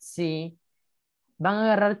 let's see, van a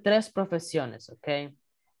agarrar 3 profesiones, okay?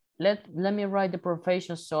 Let me write the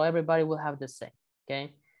professions so everybody will have the same,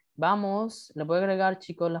 okay? Vamos, les voy a agregar,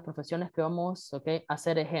 chicos, las profesiones que vamos, okay, a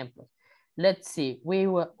hacer ejemplos. Let's see, we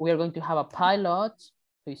are going to have a pilot,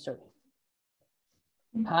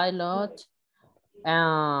 pilot,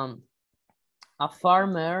 a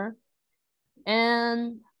farmer,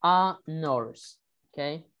 and a nurse,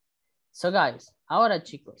 okay? So guys, ahora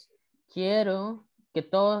chicos, quiero que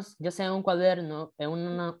todos, ya sea en un cuaderno,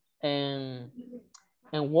 en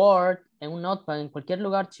Word, en un notepad, en cualquier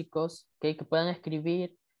lugar, chicos, okay, que puedan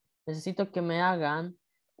escribir, necesito que me hagan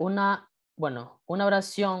una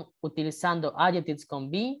oración utilizando adjectives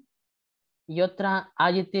con be y otra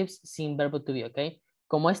adjectives sin verbo to be, ok.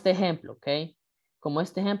 Como este ejemplo, ok. Como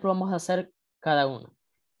este ejemplo vamos a hacer cada uno.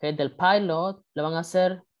 Okay, del pilot lo van a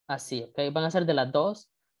hacer así, ok. Van a hacer de las 2.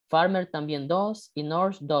 Farmer también 2 y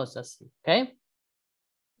nurse 2 así, ok.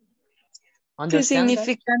 ¿Qué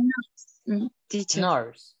significa nurse, teacher?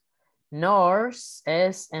 Nurse. Nurse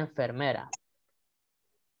es enfermera.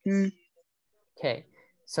 Okay.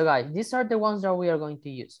 So guys, these are the ones that we are going to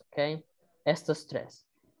use, okay. Estos 3.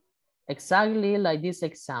 Exactly like this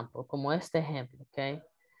example, como este ejemplo, okay.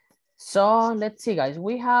 So, let's see, guys.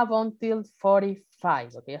 We have until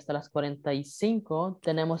 45, okay. Hasta las 45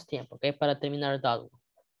 tenemos tiempo, okay, para terminar that one.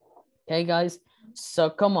 Okay, guys. So,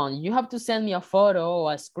 come on. You have to send me a photo,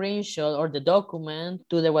 or a screenshot, or the document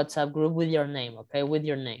to the WhatsApp group with your name, okay, with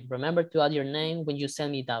your name. Remember to add your name when you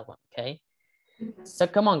send me that one, okay. So,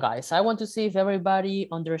 come on, guys. I want to see if everybody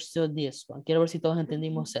understood this one. Quiero ver si todos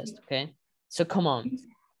entendimos esto, okay. So, come on.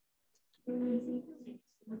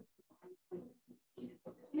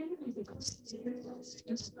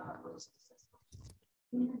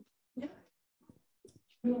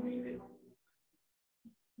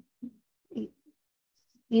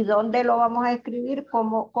 ¿Y dónde lo vamos a escribir?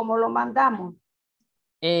 ¿Cómo lo mandamos?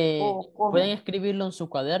 Pueden escribirlo en su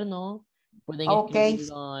cuaderno, pueden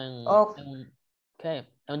escribirlo en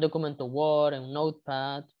un documento Word, en un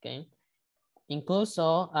Notepad, okay.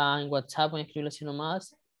 Incluso en WhatsApp pueden escribirlo así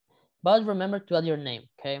nomás. But remember to add your name,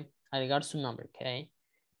 okay. Agregar su nombre, okay.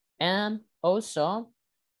 And also,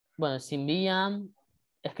 bueno, si envían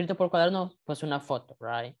escrito por cuaderno, pues una foto,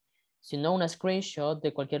 right? Si no, una screenshot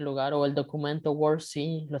de cualquier lugar o el documento Word,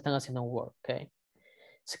 sí, lo están haciendo en Word, okay.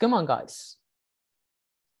 So come on, guys.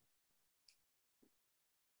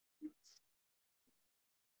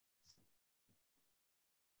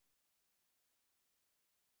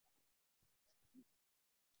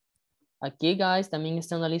 Aquí, guys, también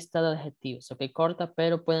está una lista de adjetivos, ok, corta,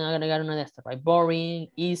 pero pueden agregar una de estas, right?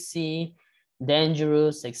 Boring, easy,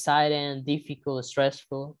 dangerous, exciting, difficult,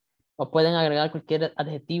 stressful, o pueden agregar cualquier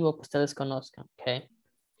adjetivo que ustedes conozcan, ok.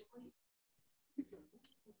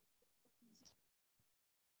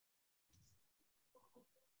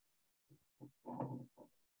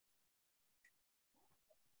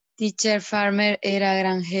 Teacher, farmer era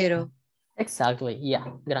granjero. Exactly, yeah,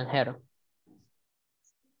 granjero.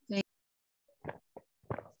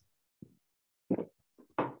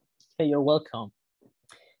 Okay, you're welcome.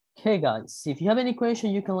 Okay, guys, if you have any question,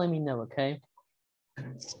 you can let me know, okay?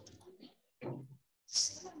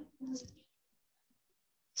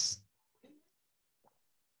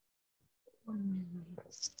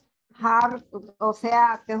 Hard, o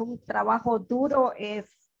sea, que es un trabajo duro, es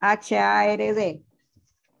H-A-R-D.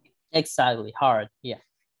 Exactly, hard, yeah.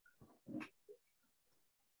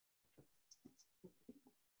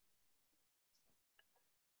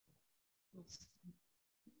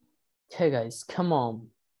 Okay, guys, come on.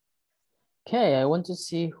 Okay, I want to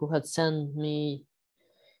see who had sent me.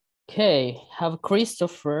 Okay, have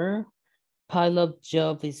Christopher. Pilot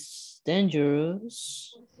job is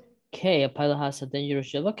dangerous. Okay, a pilot has a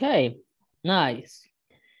dangerous job. Okay, nice.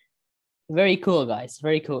 Very cool, guys.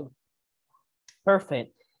 Very cool.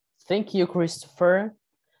 Perfect. Thank you, Christopher.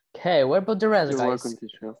 Okay, what about the rest, You're guys? welcome,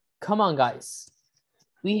 teacher. Come on, guys.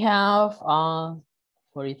 We have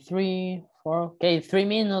 43, 4, okay, 3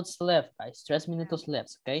 minutes left, guys. 3 minutos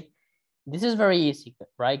left, okay? This is very easy,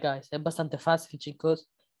 right, guys? Es bastante fácil, chicos.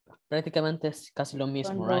 Prácticamente es casi lo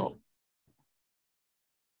mismo, right?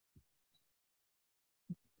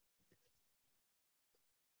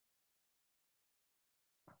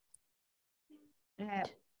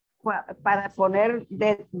 para poner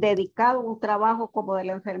dedicado un trabajo como de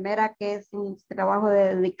la enfermera que es un trabajo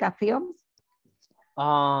de dedicación.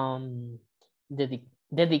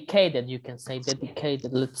 Dedicated, you can say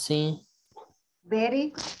dedicated. Let's see.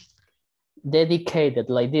 Very. Dedicated,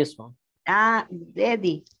 like this one.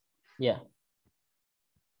 Dedi. Yeah.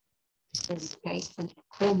 Dedicated.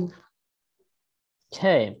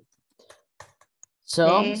 Okay.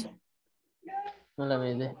 So let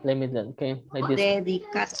me okay, like this.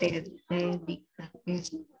 Dedicated.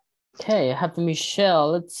 Okay, I have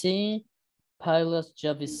Michelle. Let's see. Pilot's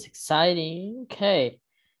job is exciting. Okay,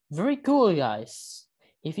 very cool, guys.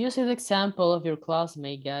 If you see the example of your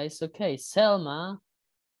classmate, guys, okay, Selma,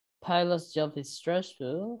 pilot's job is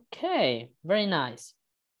stressful. Okay, very nice.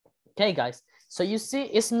 Okay, guys, so you see,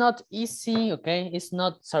 it's not easy, okay? It's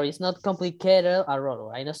not complicated at all,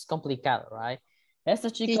 right? It's complicado, right?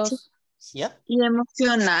 Estos chicos, yeah. Y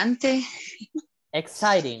emocionante.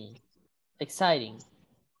 Exciting.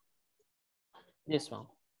 This one,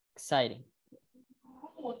 exciting.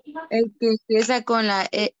 El que empieza con la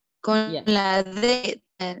E, la D.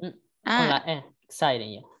 Con la E,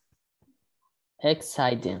 exciting, yeah.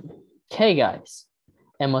 Exciting. Okay, guys.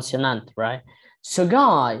 Emocionante, right? So,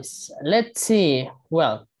 guys, let's see.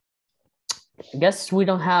 Well, I guess we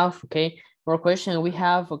don't have, okay, more questions. We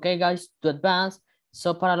have, okay, guys, to advance.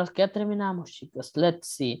 So, para los que ya terminamos, chicos, let's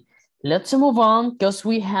see. Let's move on because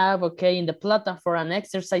we have, okay, in the platform an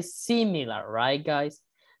exercise similar, right, guys?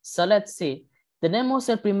 So, let's see. Tenemos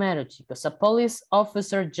el primero, chicos. A police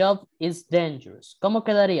officer job is dangerous. ¿Cómo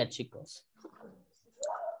quedaría, chicos?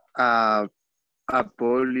 A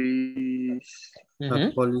police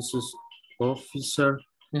officer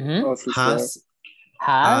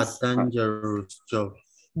has a dangerous job.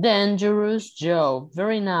 Dangerous job.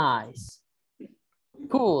 Very nice.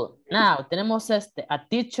 Cool. Now, tenemos este. A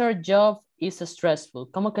teacher job is stressful.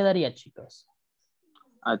 ¿Cómo quedaría, chicos?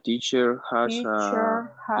 A teacher has a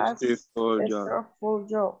stressful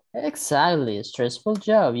job. Exactly. Stressful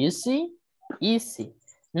job. You see? Easy.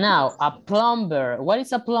 Now, a plumber. What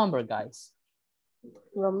is a plumber, guys?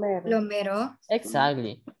 Plomero.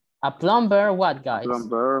 Exactly. A plumber, what, guys? A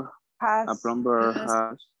plumber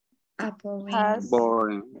has a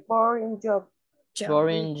boring job.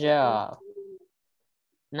 Boring job.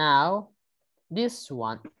 Now, this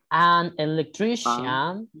one. An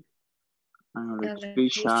electrician. An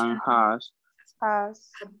electrician has a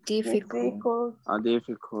difficult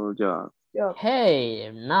job.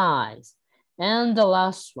 Hey, nice. And the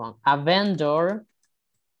last one. A vendor.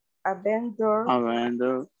 A vendor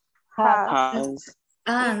has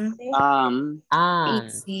an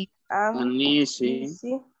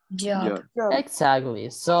easy job. Exactly.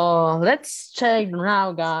 So let's check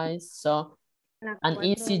now, guys. So an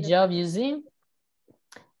easy job, you see?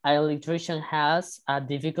 An electrician has a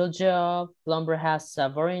difficult job. Plumber has a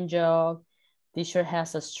boring job. Teacher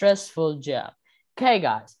has a stressful job. Okay,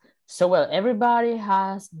 guys. So, well, everybody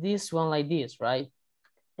has this one like this, right?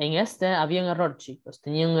 En este había un error, chicos.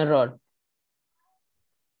 Tenía un error.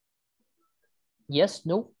 Yes,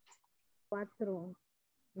 no? 4.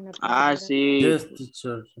 Sí. Yes,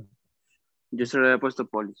 teacher. Yo se lo he puesto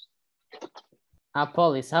police.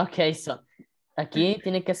 Police. Okay, so aquí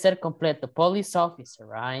tiene que ser completo. Police officer,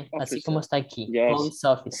 right? Así como está aquí. Yes. Police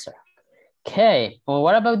officer. Okay. Well,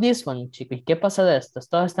 what about this one, chicos? ¿Qué pasa de estos?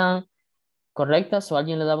 ¿Todos están correctos o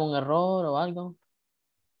alguien le daba un error o algo?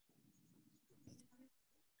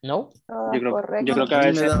 ¿No? Yo creo que a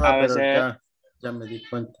veces ya me di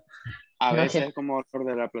cuenta. A veces es como error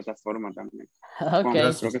de la plataforma también.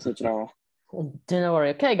 Okay. Creo que se traba. Don't worry.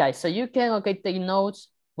 Okay, guys. So you can, okay, take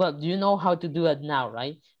notes. Well, you know how to do it now,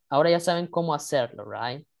 right? Ahora ya saben cómo hacerlo,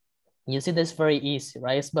 right? You see, that's very easy,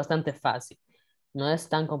 right? Es bastante fácil. No es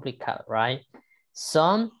tan complicado, right?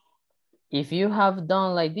 So, if you have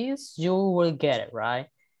done like this, you will get it, right?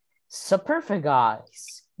 So perfect,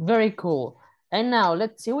 guys. Very cool. And now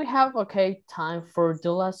let's see, we have, okay, time for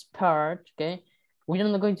the last part, okay? We're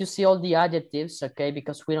not going to see all the adjectives, okay?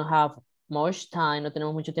 Because we don't have much time, no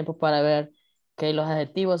tenemos mucho tiempo para ver, okay, los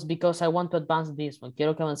adjetivos, because I want to advance this one.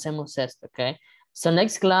 Quiero que avancemos esto, okay? So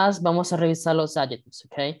next class, vamos a revisar los adjectives,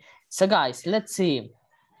 okay? So guys, let's see.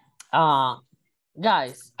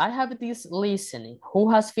 Guys, I have this listening. Who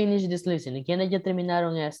has finished this listening? ¿Quiénes ya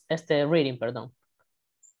terminaron este reading, perdón?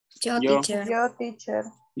 Yo, teacher.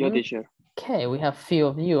 Yo, teacher. Okay, we have few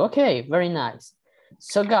of you. Okay, very nice.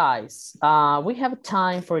 So guys, we have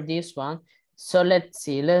time for this one. So let's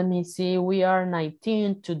see, let me see. We are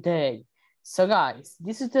 19 today. So guys,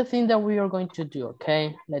 this is the thing that we are going to do,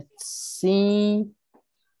 okay? Let's see.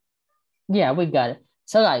 Yeah, we got it.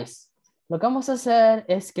 So guys, lo que vamos a hacer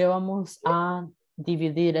es que vamos a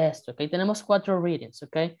dividir esto, ¿ok? Tenemos 4 readings,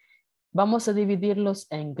 ¿ok? Vamos a dividirlos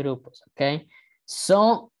en grupos, ¿ok?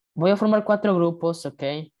 Voy a formar 4 grupos, ¿ok?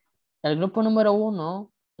 El grupo número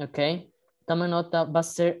 1, ¿ok? Tome nota, va a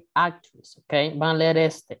ser actress, ¿ok? Van a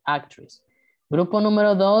leer actress. Grupo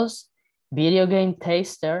número 2, video game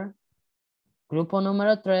taster. Grupo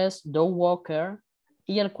número 3, dog walker.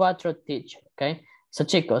 Y el 4, teacher, ¿ok? So,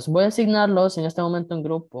 chicos, voy a asignarlos en este momento en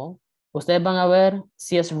grupo. Ustedes van a ver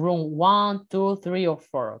si es room 1, 2, 3 o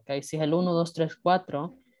 4, ¿ok? Si es el 1, 2, 3,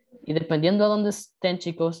 4. Y dependiendo de dónde estén,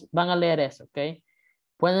 chicos, van a leer eso, ¿ok?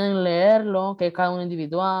 Pueden leerlo, que cada uno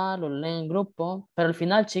individual, o leen en grupo, pero al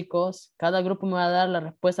final, chicos, cada grupo me va a dar las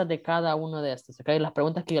respuestas de cada uno de estos, ¿ok? Las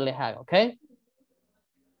preguntas que yo les haga, ¿ok?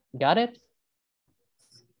 Got it?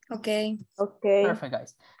 Okay. Okay. Perfect,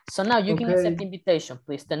 guys. So now you can Okay. accept invitation,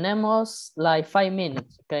 please. Tenemos like 5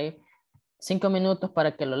 minutes, ¿ok? 5 minutos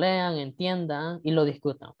para que lo lean, entiendan y lo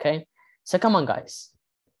discutan, ¿ok? So come on, guys.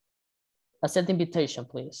 Accept invitation,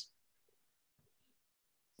 please.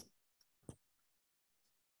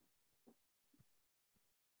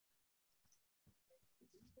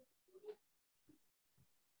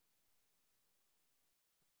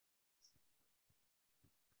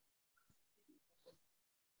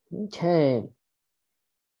 Okay.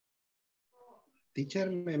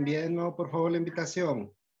 Teacher, me envíe de nuevo, por favor, la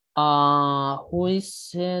invitación. Who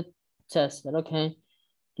is it? Tested, okay.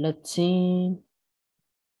 Let's see.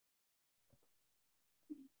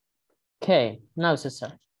 Okay, now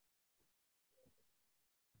Cesar.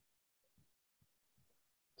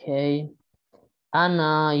 Okay.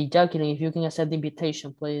 Anna, Jacqueline, if you can accept the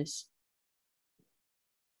invitation, please.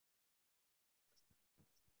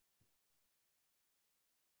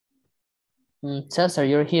 Cesar,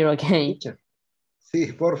 you're here again. Teacher.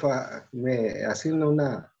 Sí, porfa, me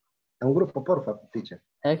asigna a un grupo, porfa, teacher.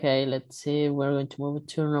 Okay, let's see. We're going to move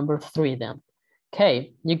to number 3 then.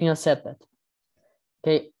 Okay, you can accept it.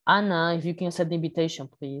 Okay, Anna, if you can accept the invitation,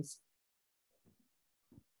 please.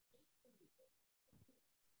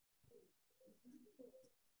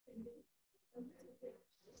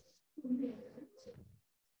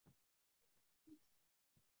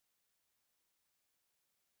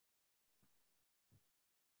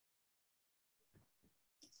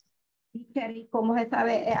 Teacher, ¿y cómo se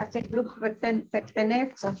sabe a qué grupo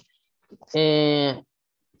pertenezco?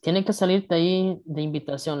 Tiene que salirte ahí de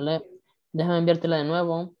invitación. Déjame enviártela de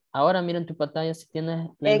nuevo. Ahora mira en tu pantalla si tienes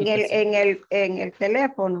la invitación. En el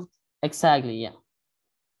teléfono. Exactly, yeah.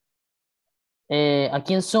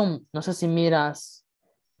 Aquí en Zoom, no sé si miras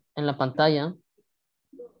en la pantalla.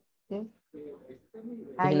 ¿Sí?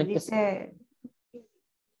 Ahí dice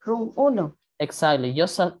room 1. Exactly.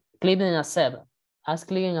 Just click en accept. Haz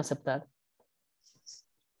clic en aceptar.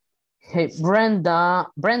 Hey,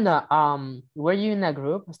 Brenda, were you in a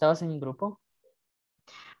group? ¿Estabas en un grupo?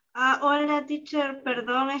 Hola, teacher,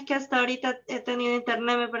 perdón, es que hasta ahorita he tenido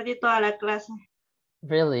internet, me perdí toda la clase.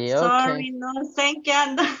 Really? Okay. Sorry, no sé en qué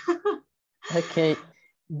anda. Okay,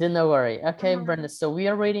 do not worry. Okay, Brenda, so we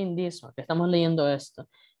are reading this one. Estamos leyendo esto.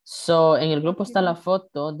 So, en el grupo está la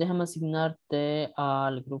foto. Déjame asignarte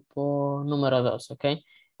al grupo número 2, ¿ok?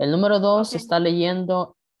 El número 2 está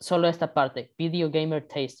leyendo solo esta parte. Video Gamer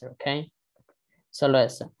Taster, ¿ok? Solo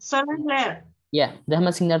esa. Solo es leer. Yeah, déjame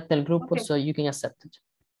asignarte el grupo so you can accept it.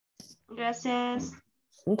 Gracias.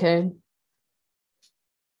 Okay.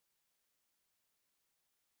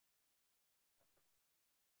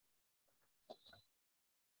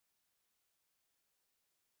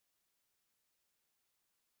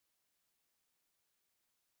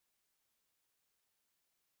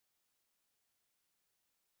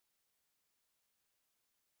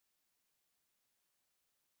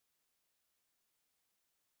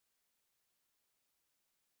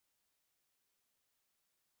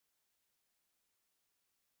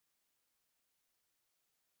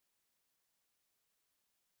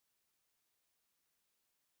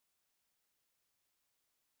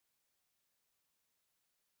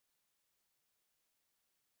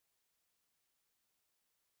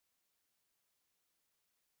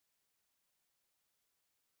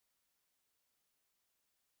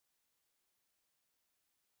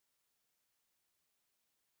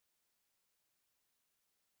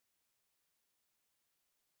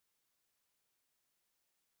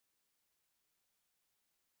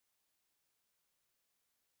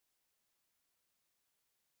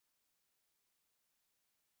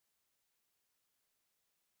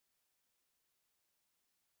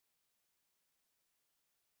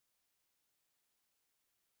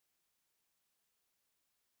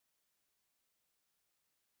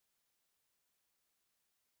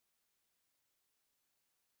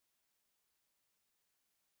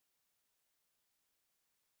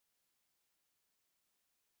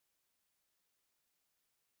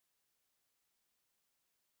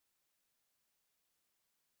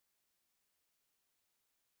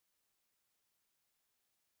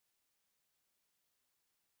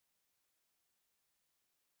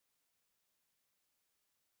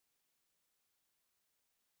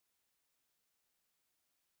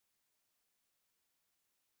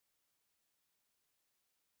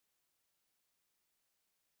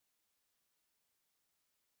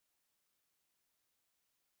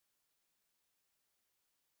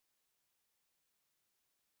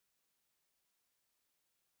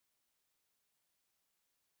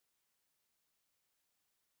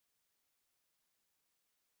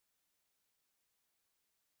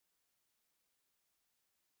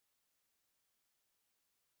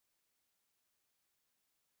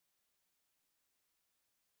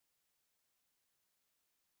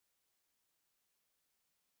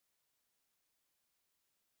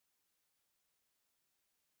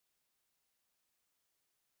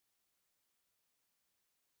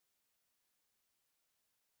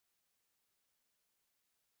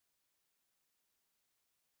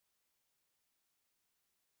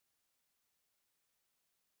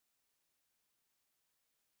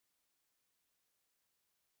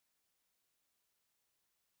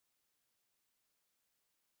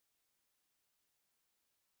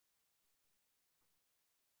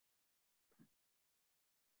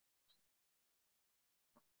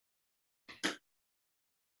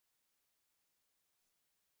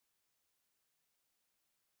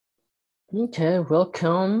 Okay,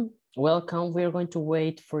 welcome. Welcome. We're going to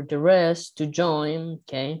wait for the rest to join,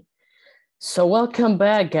 okay? So welcome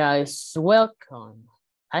back, guys. Welcome.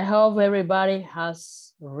 I hope everybody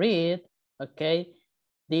has read, okay,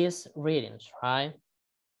 these readings, right?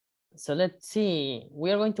 So let's see.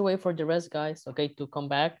 We are going to wait for the rest, guys, okay, to come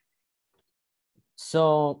back.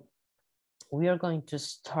 So we are going to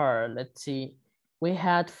start. Let's see. We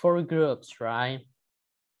had 4 groups, right?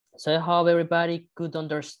 So I hope everybody could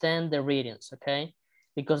understand the readings, okay?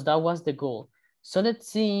 Because that was the goal. So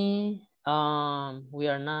let's see. We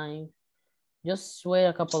are 9. Just wait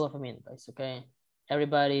a couple of minutes, guys, okay?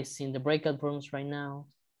 Everybody's in the breakout rooms right now.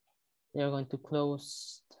 They're going to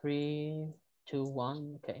close 3, 2,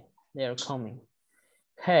 1. Okay, they are coming.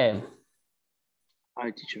 Okay.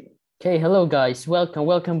 Hi, teacher. Okay, hello guys. Welcome,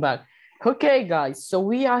 welcome back. Okay, guys. So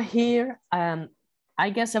we are here. I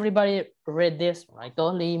guess everybody read this, right?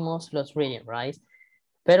 Todos leímos los reading, right?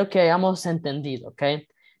 Pero que hayamos entendido, okay?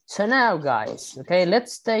 So now, guys, okay,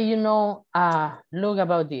 let's take, you know, look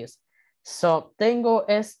about this. So tengo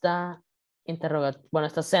esta interrogatoria, bueno,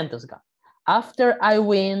 esta sentence, guys. After I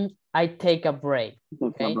win, I take a break.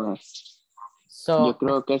 Okay. So, yo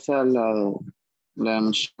creo que esa es la de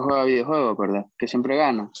muchacho juega videojuegos, ¿verdad? Que siempre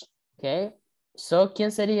gana. Okay. So,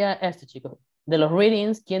 ¿quién sería este, chicos? De los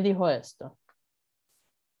readings, ¿quién dijo esto?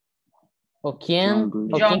 ¿O quién?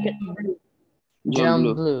 John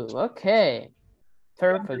Blue. Okay.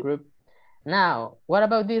 Perfect group. Now, what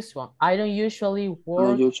about this one? I don't usually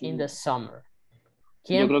work in the summer.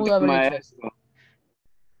 ¿Quién pudo haber dicho esto?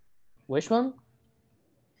 Which one?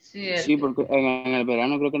 Sí, porque en el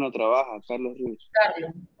verano creo que no trabaja, Carlos Ruiz.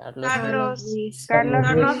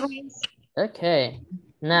 Carlos Ruiz. Okay.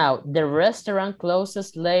 Now, the restaurant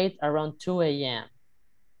closes late around 2 a.m.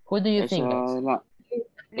 Who do you think, guys?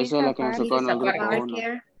 Esa es la que nos tocó en el grupo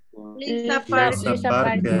 1. Lisa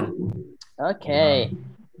Parker. Okay.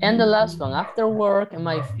 And the last one, after work,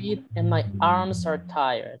 my feet and my arms are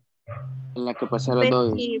tired. En la que pasé los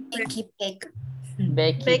dos. Becky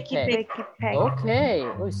Peck. Okay.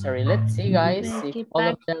 Oh, sorry. Let's see, guys, if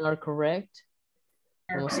all of them are correct.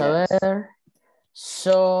 Vamos a ver.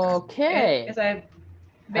 So, okay.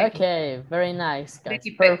 Okay, very nice, guys.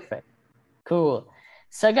 Perfect. Cool.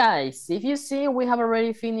 So, guys, if you see, we have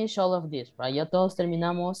already finished all of this, right? Ya todos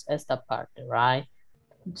terminamos esta parte, right?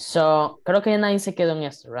 So, creo que nadie se quedó en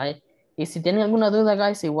esto, right? Y si tienen alguna duda,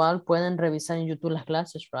 guys, igual pueden revisar en YouTube las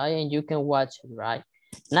clases, right? And you can watch it, right?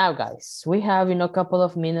 Now, guys, we have, you know, a couple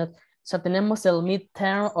of minutes. So, tenemos el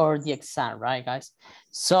midterm or the exam, right, guys?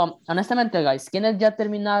 So, honestamente, guys, ¿quiénes ya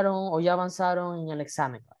terminaron o ya avanzaron en el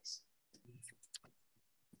examen, guys?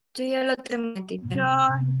 Yo ya lo terminé.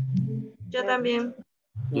 Yo también.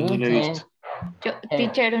 Okay.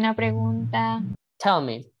 Teacher, una pregunta. Tell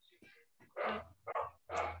me.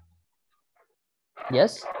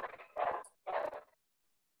 Yes.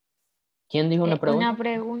 ¿Quién dijo una pregunta? Una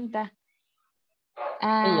pregunta.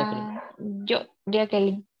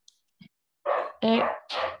 Jacqueline.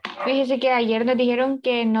 Fíjese que ayer nos dijeron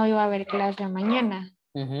que no iba a haber clase mañana,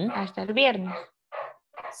 hasta el viernes.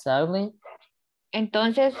 Exactly.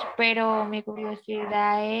 Entonces, pero mi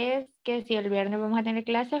curiosidad es que si el viernes vamos a tener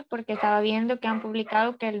clases, porque estaba viendo que han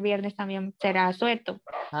publicado que el viernes también será asueto.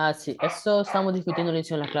 Ah, sí, eso estamos discutiendo al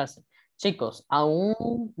inicio de la clase. Chicos,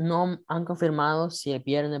 aún no han confirmado si el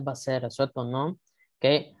viernes va a ser asueto o no,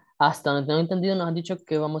 ¿ok? Hasta donde tengo entendido nos han dicho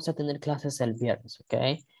que vamos a tener clases el viernes,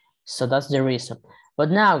 ¿ok? So that's the reason. But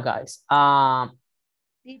now, guys,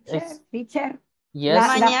 Teacher. yes.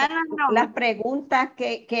 Las preguntas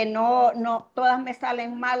que no todas me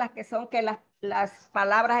salen malas, que son que las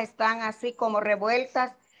palabras están así como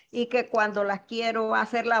revueltas y que cuando las quiero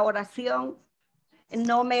hacer la oración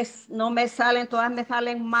no me salen, todas me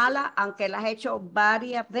salen malas, aunque las he hecho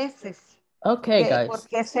varias veces. Okay, guys. ¿Por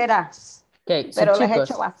qué será? Okay, pero so, las chicos,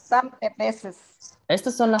 he hecho bastantes veces.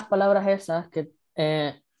 Estas son las palabras esas que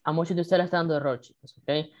a muchos de ustedes les están dando error, chicos, ¿ok?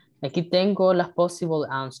 Aquí tengo las possible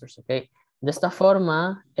answers, ¿ok? De esta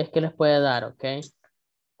forma es que les puede dar, ¿ok?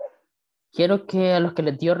 Quiero que a los que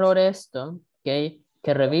les dio error esto, ¿ok?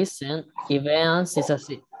 Que revisen y vean si es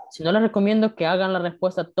así. Si no, les recomiendo que hagan la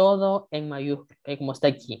respuesta todo en mayúscula, ¿ok? Como está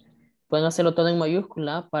aquí. Pueden hacerlo todo en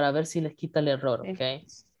mayúscula para ver si les quita el error, ¿ok?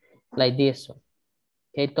 Like this one.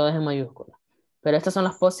 ¿Ok? Todo es en mayúscula. Pero estas son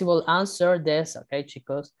las possible answers de esa, ¿ok,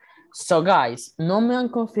 chicos? So, guys, no me han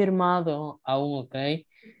confirmado aún, ¿ok?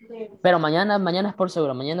 Pero mañana es por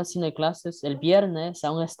seguro. Mañana sí no hay clases. El viernes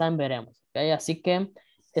aún está en veremos, ¿ok? Así que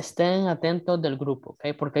estén atentos del grupo, ¿ok?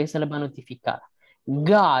 Porque ahí se les va a notificar.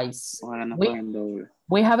 Guys,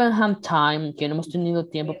 we haven't had time, que no hemos tenido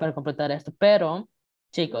tiempo para completar esto, pero,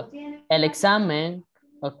 chicos, el examen,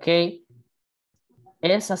 ¿ok?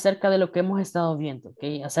 es acerca de lo que hemos estado viendo,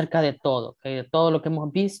 ¿ok? Acerca de todo, ¿ok? De todo lo que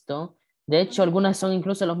hemos visto. De hecho, algunas son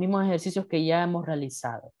incluso los mismos ejercicios que ya hemos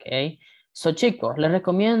realizado, ¿ok? So, chicos, les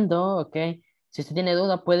recomiendo, ¿ok? Si usted tiene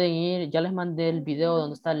duda, pueden ir, ya les mandé el video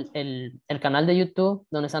donde está el canal de YouTube,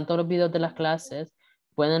 donde están todos los videos de las clases.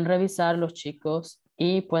 Pueden revisar los chicos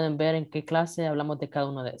y pueden ver en qué clase hablamos de cada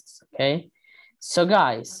uno de estos, ¿ok? So,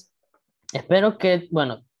 guys, espero que,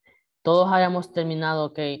 bueno, todos hayamos terminado,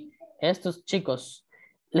 ¿ok? Estos chicos,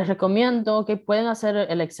 les recomiendo que pueden hacer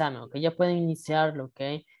el examen, ¿ok? Ya pueden iniciarlo,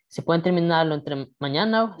 ¿ok? Si pueden terminarlo entre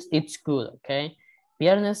mañana, it's good, ¿ok?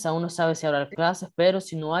 Viernes aún no sabe si habrá clases, pero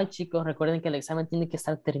si no hay, chicos, recuerden que el examen tiene que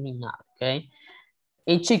estar terminado, ¿ok?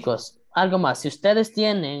 Y chicos, algo más, si ustedes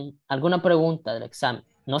tienen alguna pregunta del examen,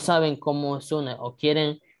 no saben cómo es una o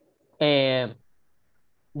quieren,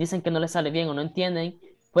 dicen que no les sale bien o no entienden,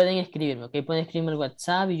 pueden escribirme, ¿ok? Pueden escribirme el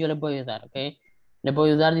WhatsApp y yo les voy a ayudar, ¿ok? Les voy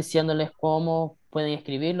a ayudar diciéndoles cómo pueden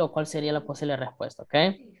escribirlo o cuál sería la posible respuesta, ¿ok?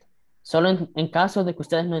 Solo en caso de que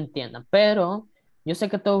ustedes no entiendan, pero yo sé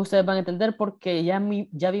que todos ustedes van a entender porque ya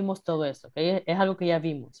vimos todo esto, ¿ok? Es algo que ya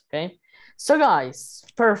vimos, ¿ok? So guys,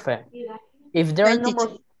 perfect. If there are no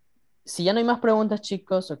more, si ya no hay más preguntas,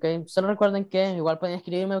 chicos, ¿ok? Solo recuerden que igual pueden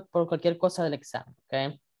escribirme por cualquier cosa del examen,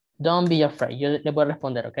 ¿ok? Don't be afraid, yo les voy a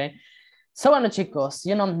responder, ¿ok? So bueno, chicos,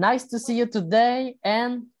 nice to see you today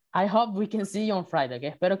and I hope we can see you on Friday, ¿ok?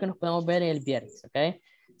 Espero que nos podamos ver el viernes, ¿ok?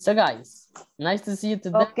 So guys, nice to see you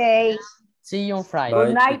today. Okay. See you on Friday.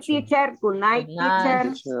 Good night, teacher. Good night, Good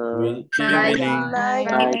night. teacher. Good Bye. evening.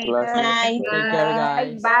 Night classes. Take care,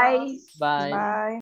 guys. Bye. Bye. Bye.